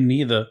didn't even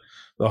hear the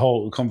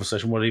whole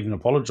conversation, what he even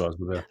apologised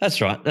about.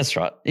 That's right.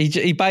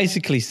 He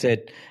basically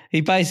said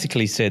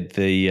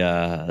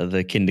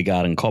the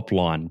kindergarten cop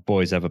line: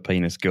 boys have a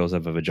penis, girls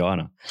have a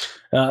vagina.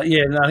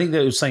 And I think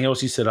there was something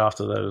else he said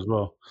after that as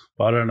well,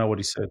 but I don't know what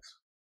he said.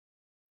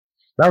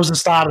 That was the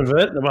start of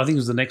it, but I think it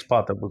was the next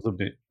part that was a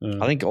bit.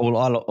 I think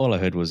all I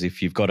heard was,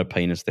 if you've got a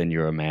penis, then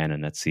you're a man,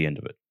 and that's the end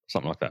of it.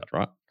 Something like that,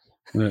 right?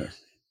 Yeah.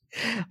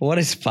 What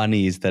is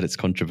funny is that it's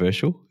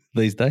controversial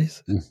these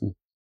days. Mm-hmm.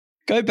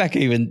 Go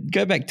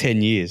back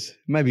 10 years,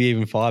 maybe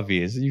even 5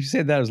 years. You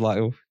said that, I was like,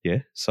 oh, yeah,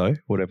 so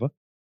whatever.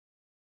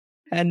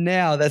 And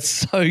now that's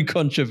so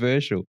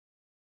controversial.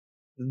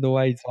 The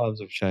way times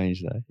have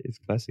changed, though, it's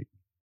classic.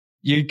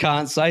 You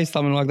can't say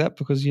something like that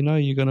because you're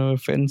going to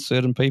offend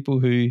certain people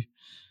who,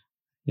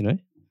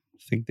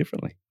 think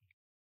differently.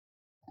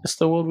 That's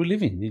the world we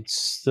live in.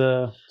 It's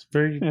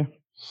very,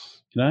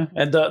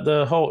 and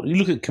the whole. You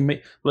look at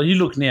you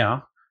look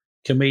now,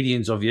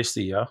 comedians of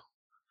yesteryear.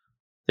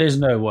 There's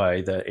no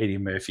way that Eddie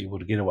Murphy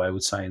would get away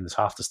with saying this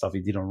half the stuff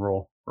he did on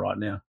Raw right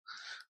now,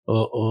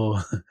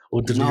 or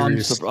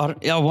Delirious. No,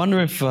 I wonder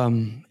if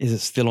is it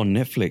still on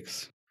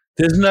Netflix?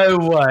 There's no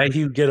way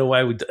he would get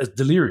away with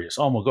Delirious.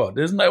 Oh my God,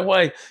 there's no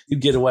way he'd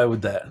get away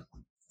with that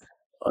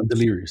on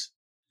Delirious.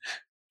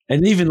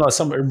 And even like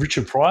some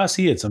Richard Pryor,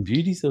 he had some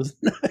beauties. There was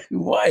no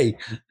way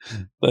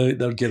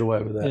they'd get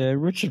away with that. Yeah,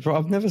 Richard Pryor.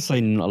 I've never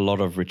seen a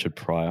lot of Richard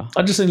Pryor.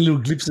 I've just seen little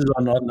glimpses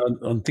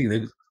on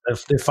things.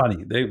 They're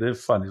funny. They're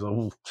funny.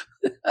 Like,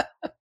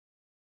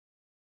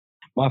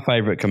 my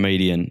favourite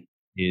comedian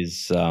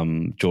is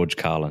George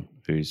Carlin,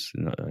 who's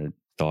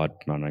died,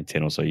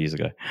 10 or so years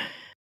ago.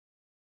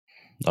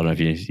 I don't know if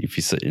you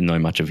know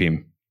much of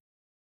him.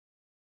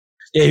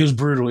 Yeah, he was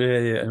brutal.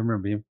 Yeah, I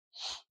remember him.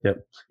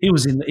 Yep, he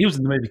was in the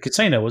movie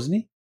Casino, wasn't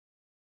he?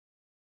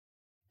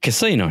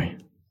 Casino.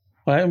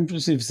 I'm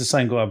just see if it's the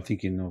same guy I'm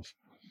thinking of.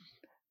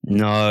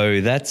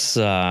 No, that's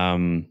fuck.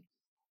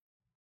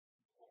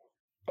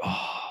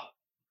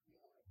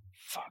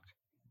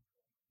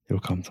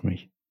 It'll come to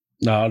me.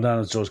 No,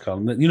 it's George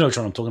Carlin. You know which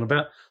one I'm talking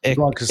about.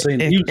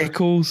 Casino.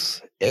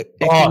 Eccles.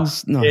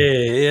 No.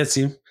 Yeah, that's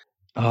him.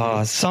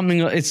 Something.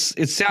 It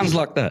sounds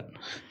like that.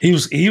 He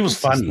was What's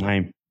funny. His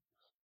name?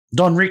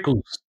 Don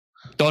Rickles.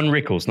 Don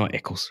Rickles, not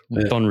Eccles.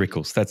 Yeah. Don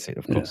Rickles. That's it,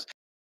 of course.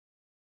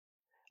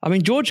 I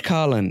mean, George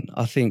Carlin,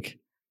 I think,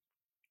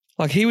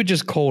 like, he would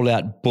just call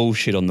out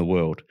bullshit on the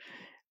world.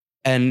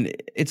 And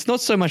it's not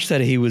so much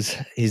that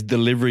his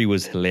delivery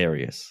was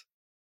hilarious.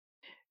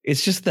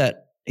 It's just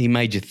that he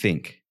made you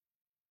think.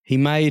 He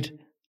made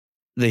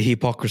the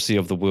hypocrisy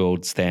of the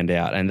world stand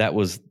out, and that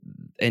was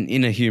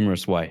in a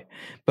humorous way.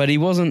 But he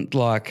wasn't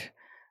like,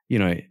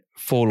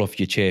 fall off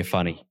your chair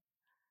funny.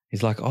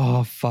 He's like,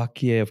 oh,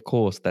 fuck yeah, of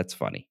course, that's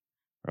funny.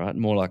 Right?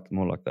 More like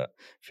that,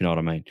 if you know what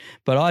I mean.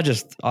 But I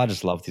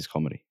just loved his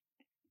comedy.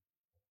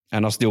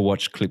 And I still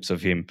watch clips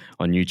of him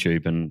on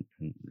YouTube and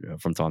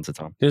from time to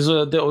time. There's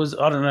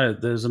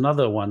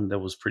another one that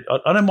was pretty.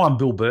 I don't mind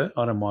Bill Burr.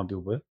 I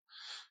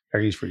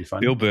think he's pretty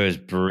funny. Bill Burr's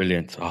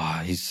brilliant.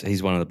 Oh,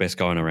 he's one of the best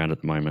going around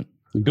at the moment.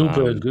 Bill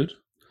Burr's good.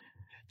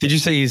 Did you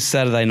see his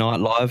Saturday Night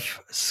Live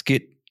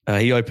skit?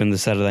 He opened the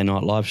Saturday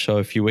Night Live show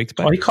a few weeks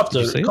back. Oh, he copped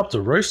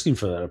a roasting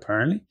for that,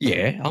 apparently.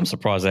 Yeah, I'm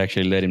surprised they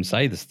actually let him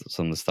say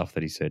some of the stuff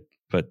that he said.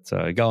 But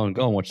go and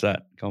watch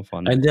that. Go and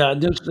find it.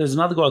 And there's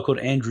another guy called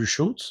Andrew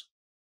Schultz.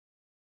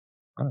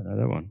 I don't know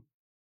that one.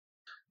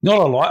 You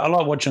know what I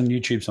like watching on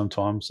YouTube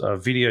sometimes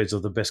videos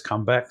of the best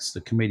comebacks,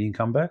 the comedian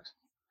comebacks.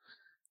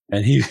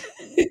 And he...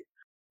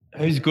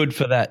 Who's good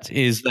for that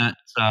is that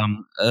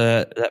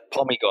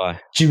Pommy guy.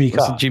 Jimmy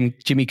Carr.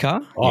 Jimmy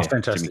Carr? Oh, yeah,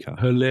 fantastic. Jimmy Carr.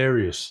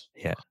 Hilarious.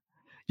 Yeah.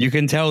 You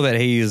can tell that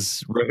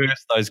he's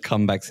rehearsed those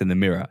comebacks in the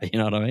mirror. You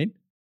know what I mean?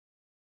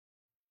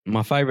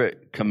 My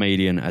favourite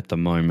comedian at the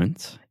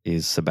moment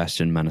is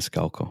Sebastian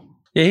Maniscalco.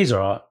 Yeah, he's all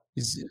right.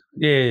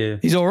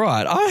 He's all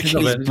right. I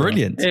reckon he's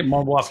brilliant. Yeah, my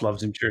wife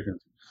loves him, chicken.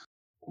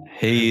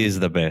 He is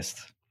the best.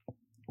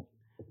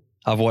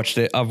 I've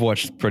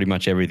watched pretty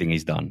much everything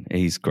he's done.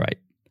 He's great.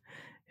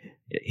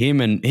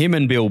 Him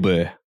and Bill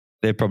Burr,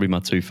 they're probably my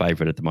two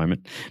favourite at the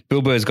moment.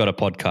 Bill Burr's got a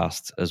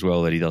podcast as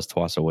well that he does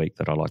twice a week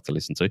that I like to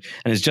listen to.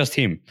 And it's just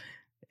him.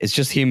 It's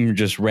just him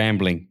just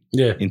rambling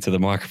into the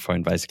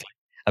microphone basically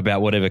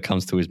about whatever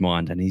comes to his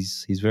mind. And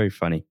he's very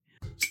funny.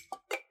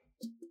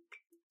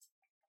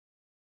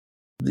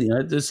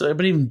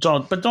 But even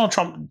Donald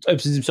Trump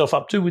opens himself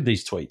up too with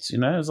these tweets.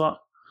 It's like,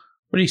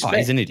 what do you expect?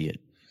 He's an idiot.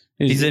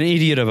 He's an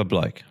idiot of a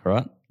bloke,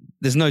 right?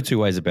 There's no two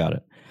ways about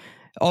it.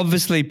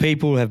 Obviously,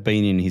 people have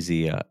been in his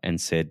ear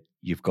and said,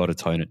 you've got to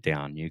tone it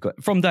down.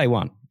 From day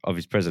one of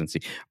his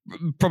presidency,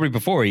 probably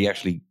before he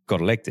actually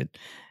got elected,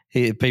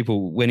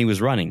 people, when he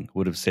was running,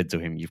 would have said to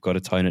him, you've got to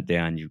tone it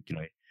down,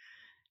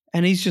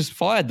 and he's just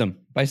fired them,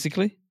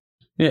 basically.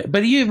 Yeah,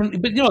 but you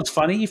know what's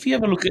funny? If you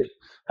have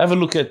a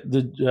look at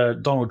the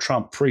Donald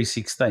Trump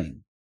pre-16,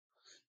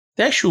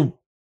 the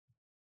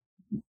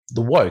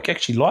woke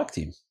actually liked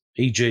him,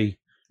 e.g.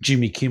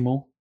 Jimmy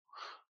Kimmel,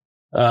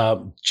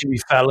 Jimmy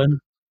Fallon.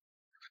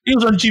 He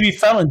was on Jimmy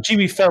Fallon.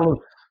 Jimmy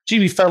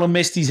Fallon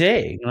messed his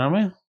hair. You know what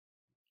I mean?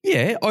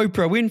 Yeah,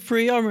 Oprah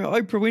Winfrey. I remember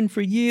Oprah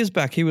Winfrey years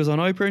back. He was on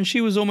Oprah, and she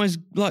was almost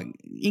like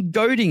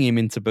goading him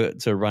into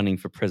running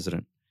for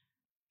president.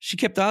 She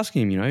kept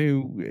asking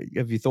him,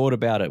 have you thought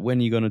about it? When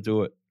are you going to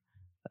do it?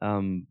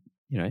 And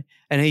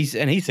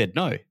he said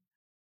no. You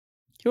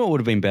know what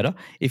would have been better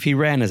if he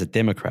ran as a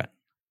Democrat,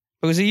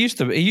 because he used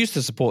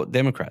to support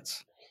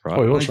Democrats, right?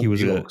 Oh, he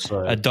was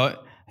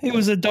he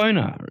was a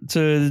donor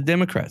to the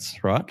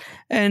Democrats, right?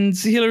 And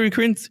Hillary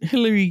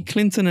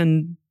Clinton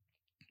and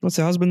what's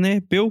her husband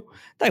there, Bill?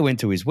 They went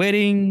to his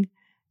wedding.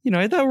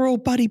 They were all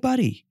buddy.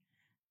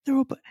 They're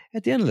all.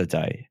 At the end of the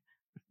day,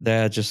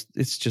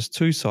 it's just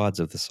two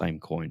sides of the same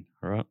coin,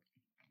 all right?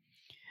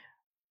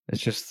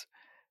 It's just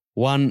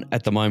one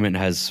at the moment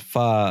has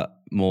far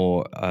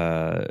more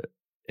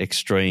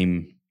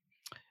extreme,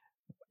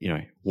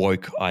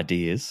 woke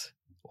ideas,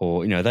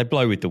 or they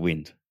blow with the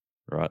wind,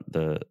 right?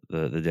 The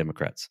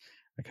Democrats,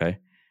 okay,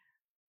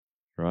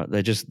 right?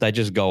 They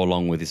just go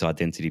along with this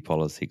identity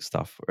politics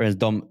stuff, whereas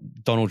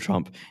Donald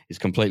Trump is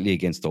completely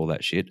against all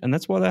that shit, and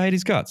that's why they hate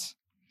his guts.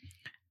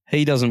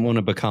 He doesn't want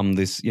to become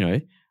this,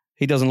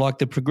 he doesn't like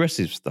the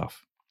progressive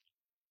stuff,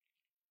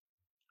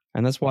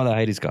 and that's why they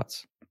hate his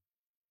guts.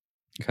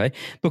 Okay,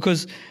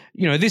 because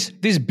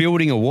this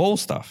building a wall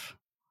stuff,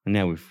 and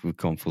now we've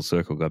gone full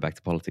circle, go back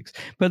to politics.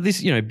 But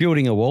this,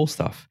 building a wall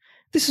stuff,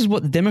 this is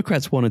what the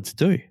Democrats wanted to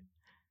do.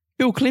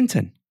 Bill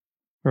Clinton,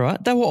 right?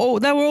 They were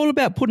all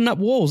about putting up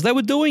walls. They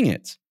were doing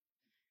it.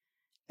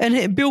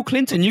 And Bill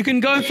Clinton, you can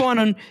go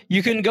find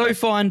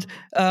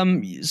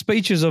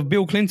speeches of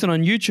Bill Clinton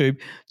on YouTube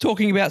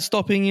talking about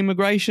stopping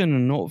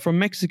immigration from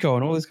Mexico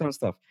and all this kind of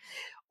stuff.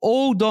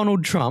 All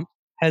Donald Trump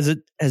has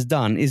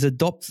done is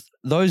adopt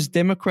those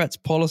Democrats'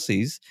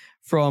 policies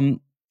from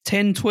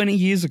 10, 20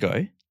 years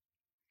ago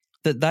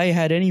that they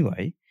had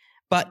anyway,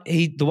 but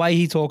the way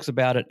he talks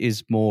about it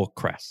is more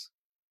crass.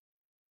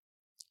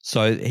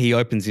 So he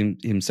opens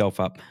himself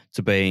up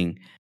to being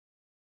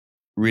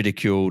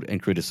ridiculed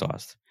and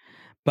criticized.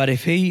 But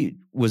if he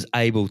was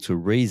able to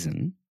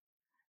reason,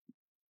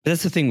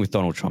 that's the thing with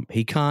Donald Trump.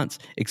 He can't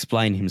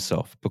explain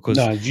himself because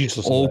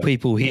all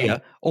people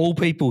hear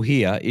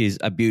is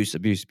abuse.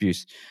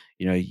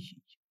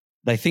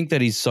 They think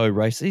that he's so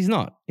racist. He's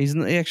not. He's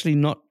actually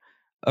not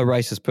a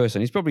racist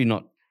person. He's probably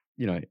not,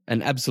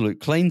 an absolute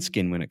clean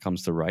skin when it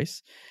comes to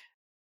race.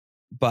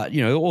 But,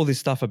 all this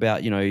stuff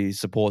about, he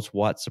supports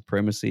white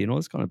supremacy and all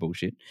this kind of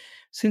bullshit.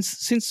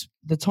 Since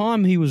the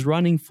time he was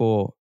running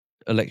for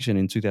election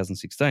in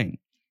 2016,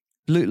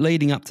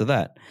 leading up to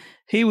that,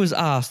 he was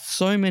asked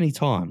so many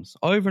times,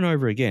 over and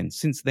over again,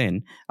 since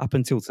then up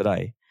until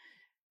today,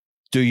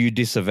 do you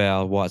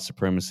disavow white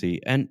supremacy?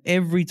 And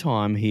every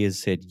time he has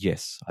said,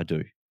 yes, I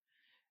do.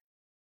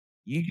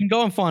 You can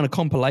go and find a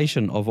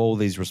compilation of all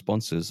these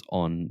responses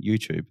on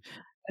YouTube,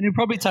 and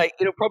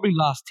it'll probably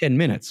last 10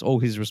 minutes, all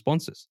his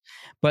responses.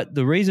 But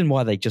the reason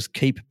why they just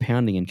keep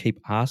pounding and keep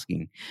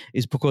asking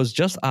is because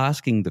just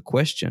asking the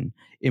question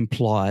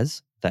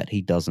implies that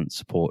he doesn't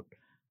support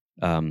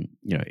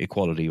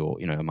equality or,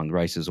 among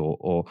races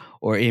or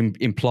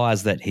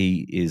implies that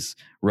he is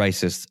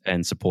racist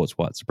and supports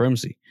white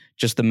supremacy.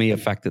 Just the mere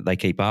fact that they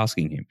keep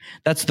asking him.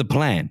 That's the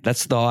plan.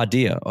 That's the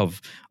idea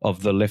of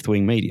the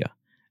left-wing media.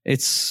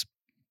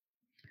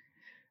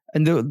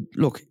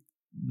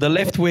 The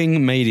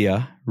left-wing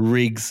media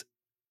rigs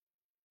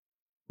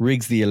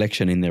the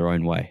election in their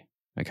own way,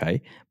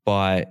 okay,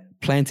 by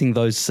planting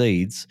those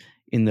seeds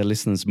in the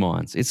listeners'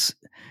 minds.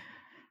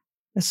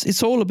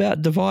 It's all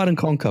about divide and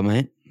conquer,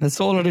 man. That's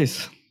all it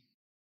is.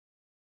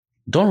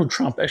 Donald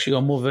Trump actually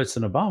got more votes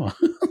than Obama.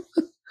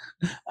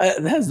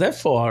 How's that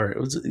far?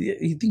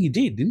 You think he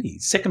did, didn't he?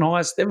 Second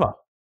highest ever.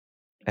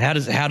 How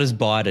does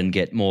Biden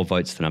get more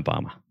votes than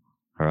Obama?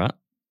 All right.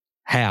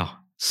 How?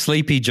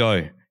 Sleepy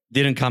Joe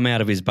didn't come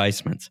out of his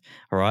basement.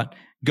 All right.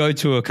 Go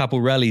to a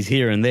couple rallies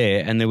here and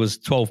there, and there was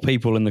 12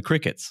 people in the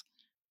crickets.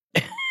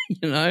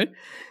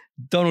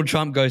 Donald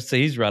Trump goes to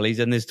his rallies,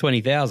 and there's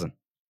 20,000,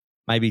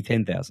 maybe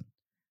 10,000,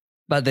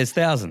 but there's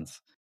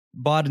thousands.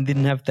 Biden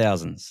didn't have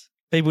thousands.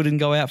 People didn't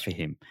go out for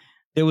him.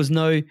 There was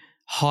no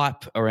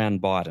hype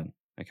around Biden,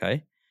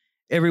 okay?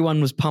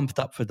 Everyone was pumped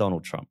up for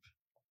Donald Trump.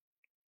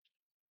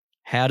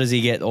 How does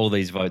he get all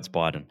these votes,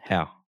 Biden?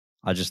 How?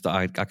 I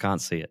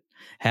can't see it.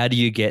 How do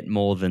you get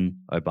more than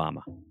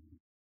Obama?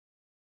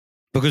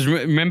 Because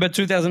remember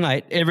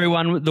 2008,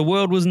 the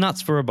world was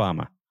nuts for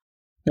Obama.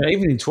 Yeah,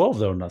 even in 12,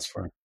 they were nuts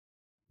for him.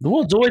 The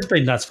world's always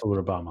been nuts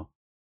for Obama.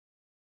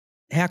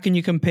 How can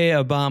you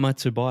compare Obama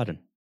to Biden?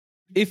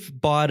 If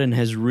Biden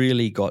has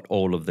really got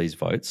all of these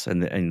votes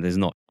and there's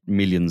not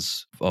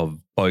millions of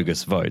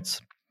bogus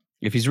votes,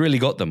 if he's really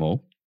got them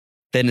all,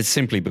 then it's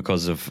simply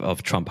because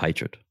of Trump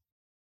hatred.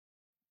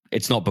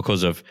 It's not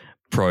because of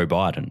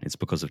pro-Biden. It's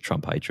because of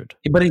Trump hatred.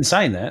 Yeah, but in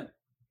saying that,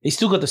 he's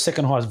still got the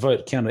second highest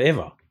vote counter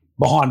ever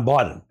behind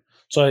Biden.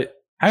 So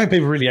how many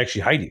people really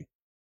actually hate him?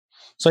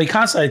 So you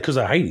can't say because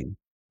I hate him.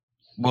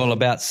 Well,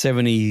 about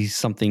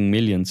 70-something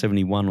million,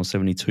 71 or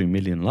 72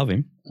 million love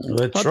him.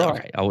 That's right.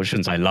 Okay, I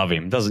shouldn't say love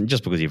him.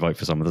 Just because you vote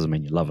for someone doesn't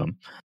mean you love him.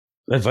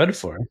 They voted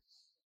for him.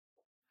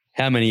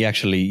 How many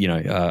actually,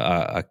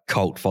 are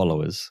cult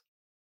followers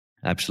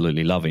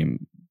absolutely love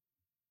him?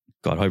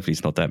 God, hopefully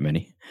it's not that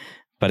many.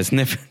 But it's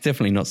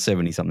definitely not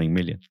 70-something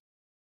million.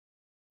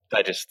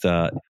 They just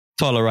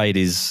tolerate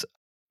his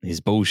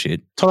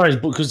bullshit.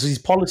 Tolerate because his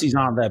policies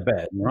aren't that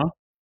bad, right?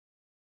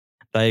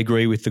 They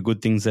agree with the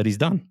good things that he's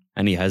done,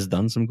 and he has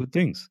done some good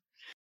things.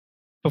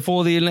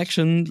 Before the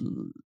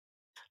election,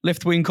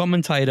 left-wing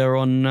commentator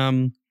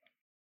on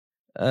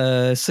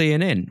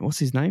CNN, what's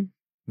his name?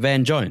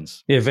 Van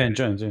Jones. Yeah, Van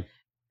Jones, yeah.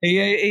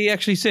 He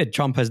actually said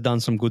Trump has done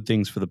some good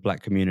things for the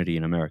black community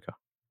in America.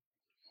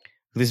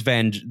 This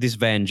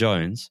Van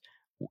Jones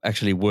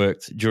actually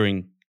worked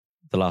during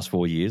the last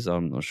 4 years.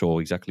 I'm not sure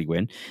exactly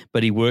when,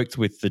 but he worked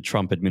with the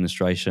Trump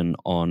administration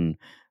on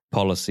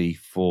policy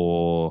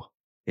for,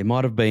 it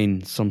might have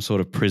been some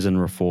sort of prison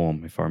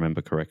reform, if I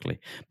remember correctly,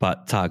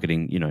 but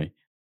targeting,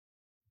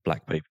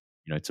 black people,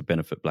 to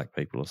benefit black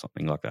people or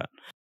something like that.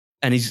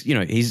 And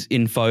he's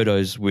in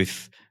photos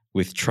with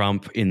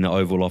Trump in the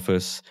Oval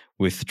Office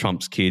with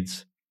Trump's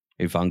kids,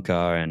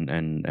 Ivanka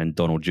and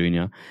Donald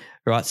Jr.,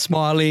 right,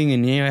 smiling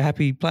and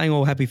happy, playing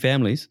all happy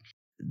families.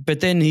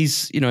 But then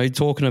he's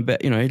talking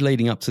about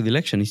leading up to the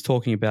election, he's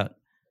talking about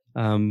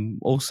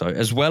also,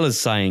 as well as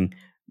saying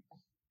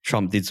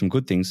Trump did some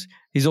good things,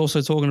 he's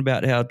also talking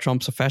about how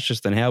Trump's a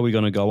fascist and how we're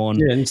going to go on.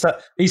 Yeah,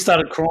 he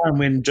started crying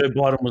when Joe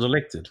Biden was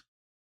elected.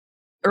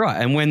 Right,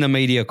 and when the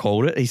media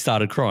called it, he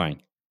started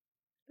crying.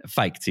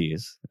 Fake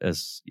tears,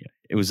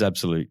 it was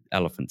absolute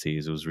elephant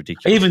tears. It was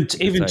ridiculous.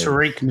 Even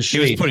Tariq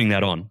Nasheed, he was putting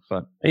that on,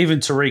 but even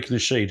Tariq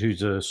Nasheed,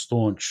 who's a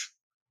staunch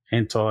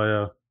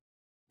anti-Trumper,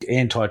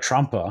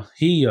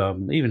 he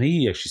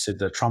actually said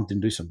that Trump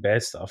didn't do some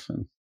bad stuff,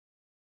 and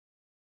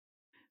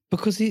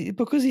because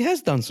he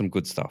has done some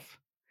good stuff.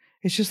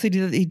 It's just that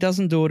he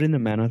doesn't do it in the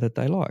manner that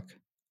they like.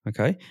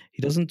 Okay,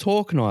 he doesn't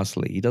talk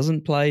nicely. He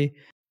doesn't play.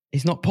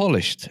 He's not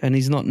polished, and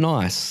he's not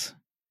nice.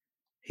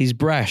 He's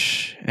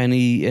brash, and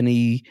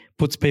he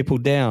puts people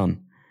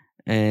down,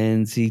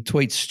 and he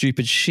tweets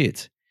stupid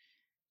shit.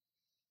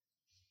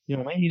 You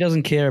know what I mean? He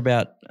doesn't care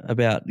about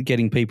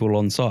getting people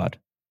on side.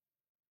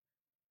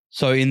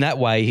 So in that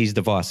way, he's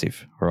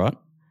divisive, all right?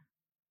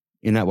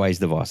 In that way, he's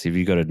divisive,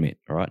 you've got to admit,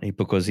 all right?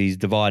 Because he's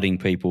dividing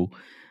people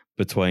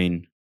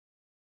between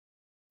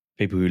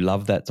people who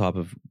love that type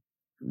of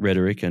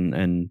rhetoric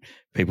and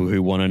people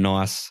who want a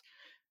nice,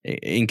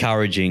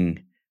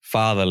 encouraging,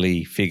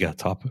 fatherly figure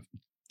type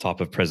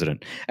of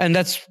president. And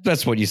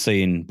that's what you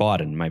see in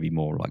Biden, maybe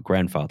more like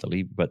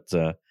grandfatherly, but you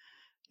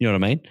know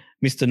what I mean?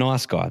 Mr.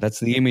 Nice Guy.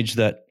 That's the image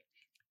that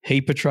he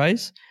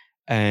portrays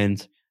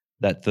and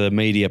that the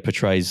media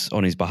portrays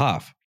on his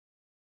behalf.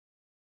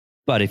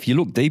 But if you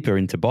look deeper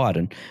into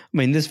Biden, I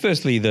mean, there's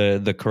firstly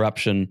the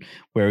corruption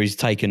where he's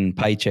taken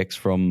paychecks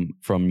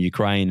from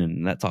Ukraine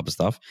and that type of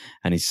stuff,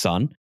 and his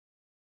son.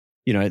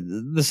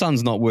 The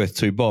son's not worth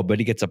two bob, but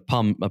he gets a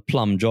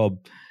plum job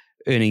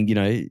earning,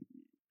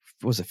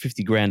 was it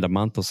 $50,000 a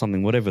month or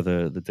something, whatever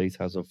the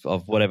details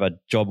of whatever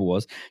job it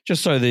was,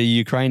 just so the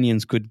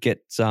Ukrainians could get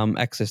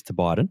access to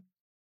Biden.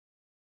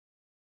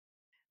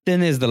 Then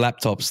there's the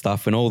laptop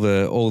stuff and all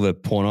the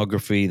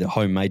pornography, the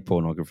homemade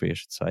pornography, I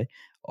should say,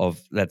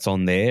 of that's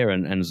on there,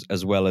 and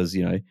as well as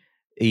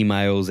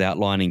emails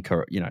outlining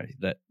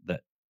that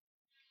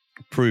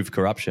prove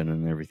corruption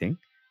and everything.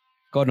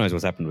 God knows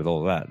what's happened with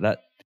all of that.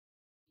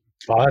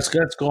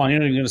 That's gone. You're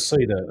not even going to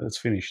see that. That's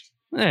finished.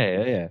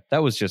 Yeah.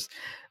 That was just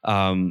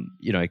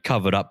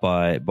covered up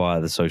by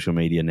the social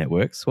media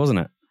networks, wasn't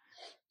it?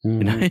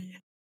 Mm-hmm.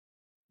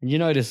 You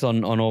notice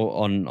on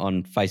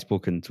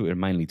Facebook and Twitter,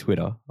 mainly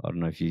Twitter. I don't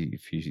know if you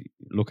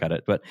look at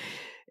it, but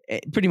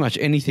pretty much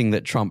anything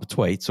that Trump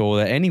tweets or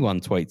that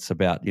anyone tweets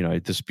about,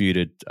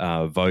 disputed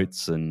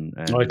votes and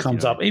it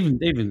comes up. Even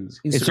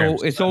Instagram.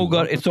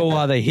 It's all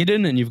either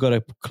hidden and you've got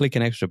to click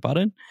an extra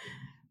button.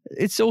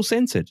 It's all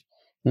censored,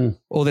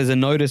 or there's a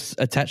notice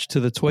attached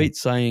to the tweet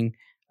saying,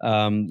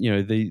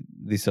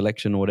 this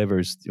election or whatever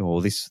is,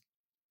 or this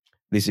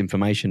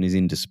information is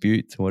in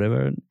dispute or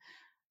whatever. And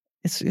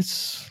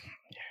it's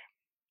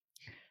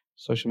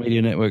social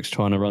media networks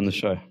trying to run the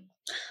show.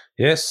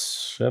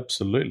 Yes,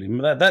 absolutely.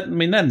 They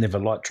never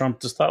liked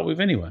Trump to start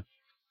with anyway.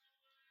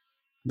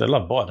 They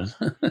love Biden.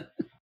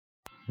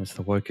 It's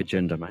the woke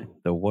agenda, mate.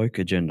 The woke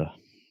agenda.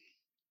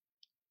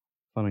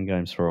 Fun and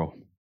games for all.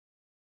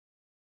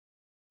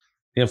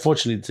 Yeah,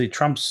 unfortunately, see,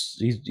 Trump's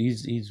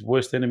his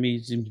worst enemy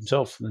is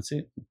himself. And that's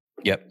it.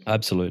 Yep,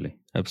 absolutely.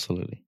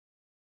 Absolutely.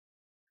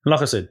 And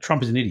like I said,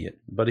 Trump is an idiot.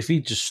 But if he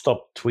just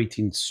stopped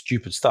tweeting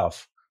stupid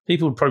stuff,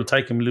 people would probably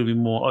take him a little bit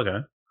more.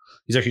 Okay,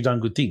 he's actually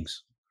done good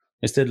things.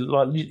 Instead,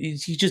 like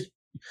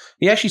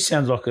he actually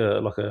sounds like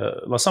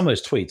some of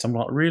those tweets. I'm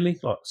like, really?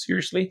 Like,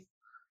 seriously?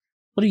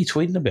 What are you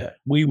tweeting about?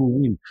 We will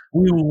win.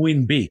 We will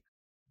win big.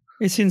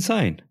 It's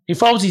insane.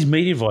 If I was his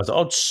media advisor,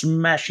 I'd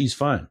smash his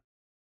phone.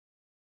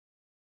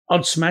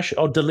 I'd smash it.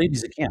 I'd delete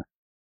his account.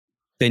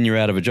 Then you're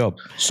out of a job.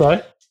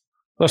 So,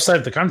 I've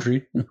saved the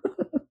country.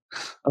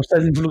 I've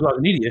saved him to look like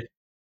an idiot.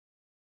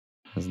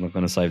 That's not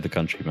going to save the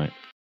country, mate.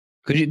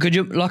 Could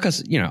you, like I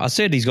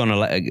said, he's going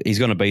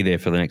to be there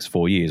for the next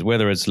 4 years,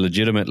 whether it's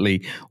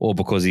legitimately or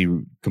because he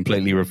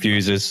completely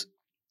refuses.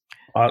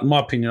 In my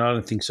opinion, I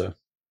don't think so.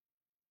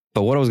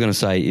 But what I was going to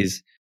say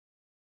is,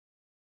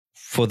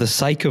 for the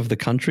sake of the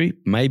country,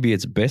 maybe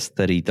it's best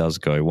that he does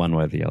go one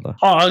way or the other.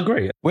 Oh, I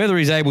agree. Whether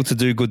he's able to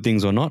do good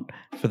things or not,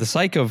 for the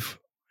sake of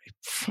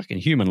fucking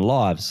human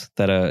lives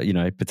that are,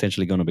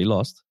 potentially going to be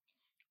lost,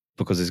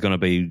 because there's going to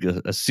be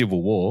a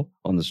civil war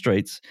on the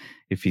streets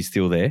if he's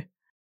still there.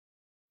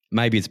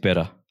 Maybe it's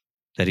better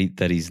that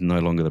he's no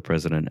longer the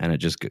president, and it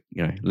just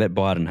let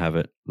Biden have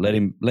it. Let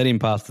him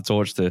pass the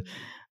torch to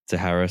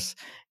Harris.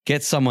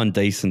 Get someone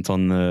decent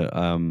on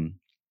the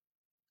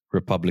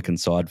Republican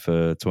side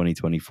for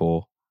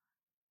 2024,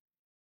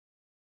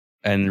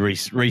 and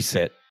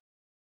reset.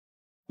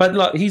 But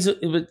like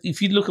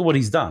if you look at what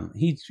he's done,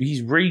 he's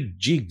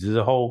rejigged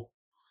the whole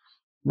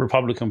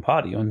Republican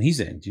Party on his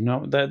end.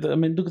 Look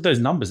at those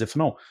numbers; they're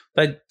phenomenal.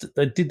 They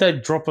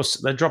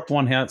dropped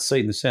one House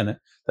seat in the Senate.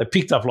 They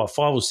picked up like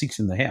 5 or 6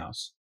 in the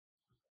House.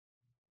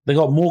 They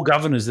got more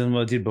governors than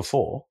they did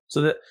before.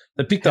 So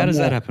they picked up. How does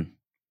more. That happen?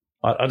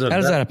 I don't know. How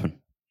does that happen?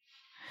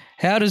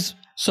 How does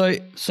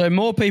so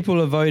more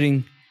people are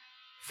voting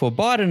for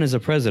Biden as a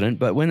president,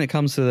 but when it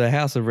comes to the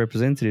House of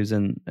Representatives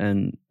and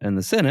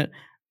the Senate,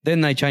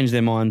 then they change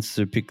their minds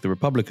to pick the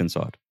Republican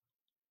side.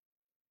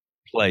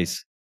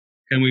 Please,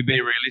 can we be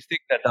realistic?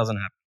 That doesn't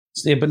happen.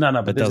 Yeah, but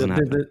no. But doesn't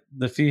happen.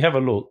 If you have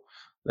a look,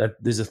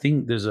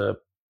 there's a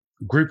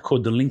group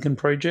called the Lincoln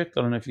Project.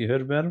 I don't know if you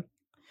heard about it.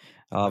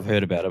 I've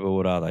heard about it, but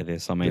what are they? They're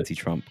some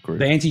anti-Trump group.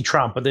 They're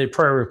anti-Trump, but they're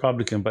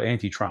pro-Republican, but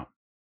anti-Trump.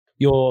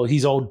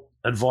 His old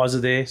advisor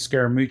there,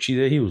 Scaramucci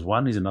there, he was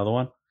one. He's another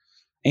one.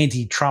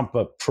 Anti-Trump,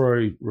 but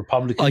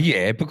pro-Republican. Oh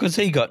yeah, because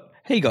he got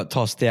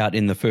tossed out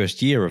in the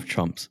first year of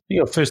Trump's. He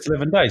got first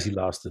 11 days he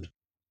lasted.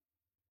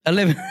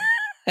 11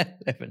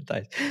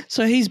 days.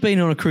 So he's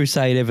been on a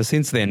crusade ever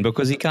since then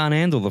because he can't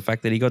handle the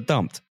fact that he got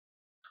dumped.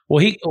 Well,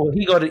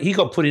 he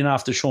got put in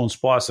after Sean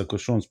Spicer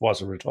because Sean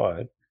Spicer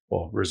retired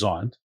or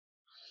resigned.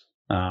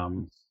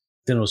 Then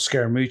it was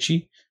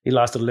Scaramucci. He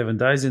lasted 11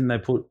 days. Then they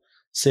put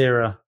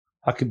Sarah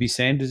Huckabee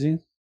Sanders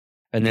in.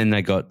 And then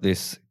they got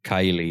this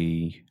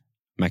Kayleigh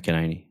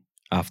McEnany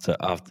after,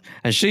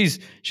 and she's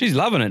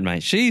loving it,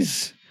 mate.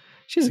 She's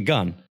a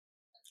gun.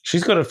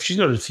 She's got a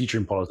future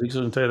in politics.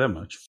 I can tell you that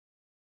much.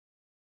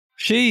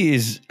 She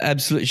is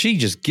absolutely. She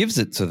just gives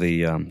it to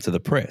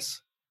the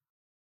press.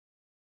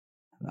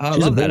 I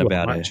love that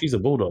about her. She's a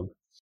bulldog.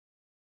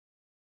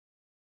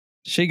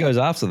 She goes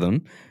after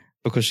them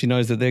because she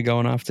knows that they're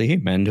going after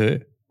him and her.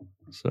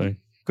 So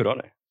good on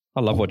her. I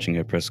love watching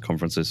her press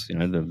conferences.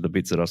 The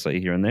bits that I see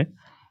here and there.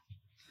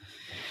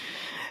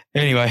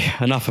 Anyway,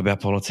 enough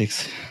about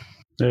politics.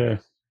 Yeah.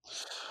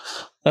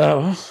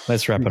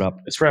 Let's wrap it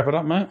up. Let's wrap it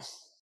up, mate.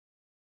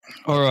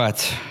 All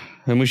right.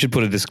 And we should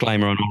put a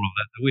disclaimer on all of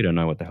that. We don't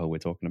know what the hell we're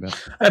talking about.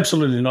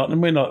 Absolutely not.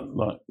 And we're not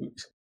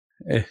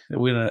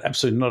we're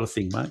absolutely not a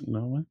thing, mate. You know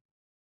what I mean?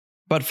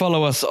 But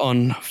follow us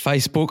on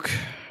Facebook,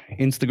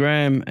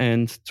 Instagram,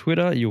 and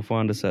Twitter. You'll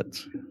find us at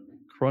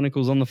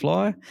Chronicles on the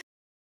Fly.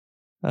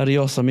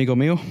 Adios, amigo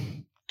mío.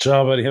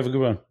 Ciao, buddy. Have a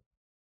good one.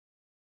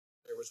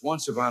 There was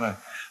once upon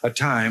a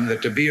time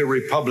that to be a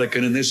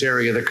Republican in this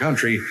area of the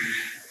country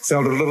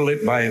felt a little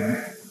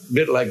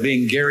bit like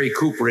being Gary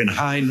Cooper in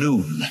High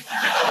Noon,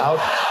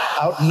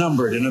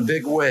 outnumbered in a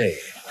big way.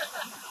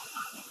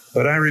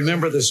 But I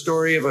remember the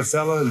story of a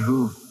fellow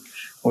who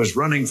was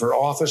running for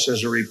office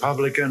as a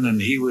Republican,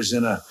 and he was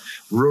in a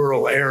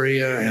rural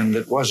area and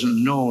that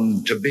wasn't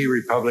known to be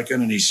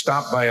Republican, and he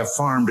stopped by a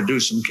farm to do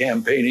some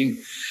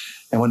campaigning.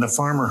 And when the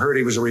farmer heard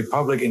he was a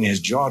Republican,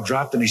 his jaw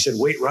dropped and he said,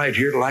 "Wait right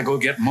here till I go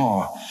get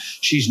Ma.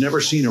 She's never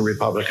seen a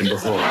Republican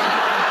before."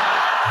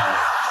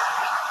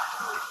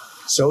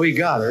 So he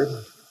got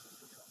her,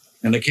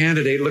 and the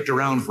candidate looked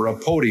around for a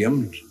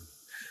podium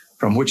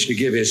from which to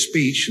give his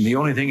speech, and the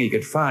only thing he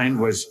could find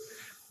was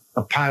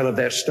a pile of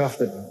that stuff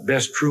that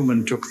Bess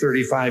Truman took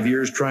 35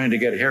 years trying to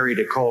get Harry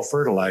to call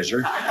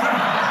fertilizer.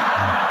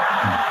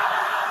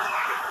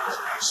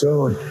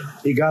 So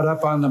he got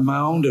up on the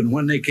mound, and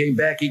when they came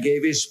back, he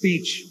gave his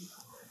speech.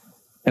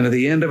 And at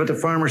the end of it, the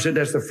farmer said,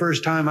 "That's the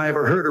first time I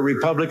ever heard a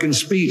Republican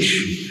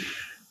speech."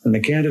 And the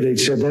candidate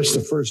said, "That's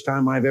the first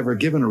time I've ever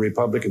given a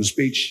Republican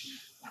speech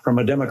from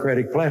a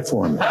Democratic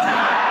platform."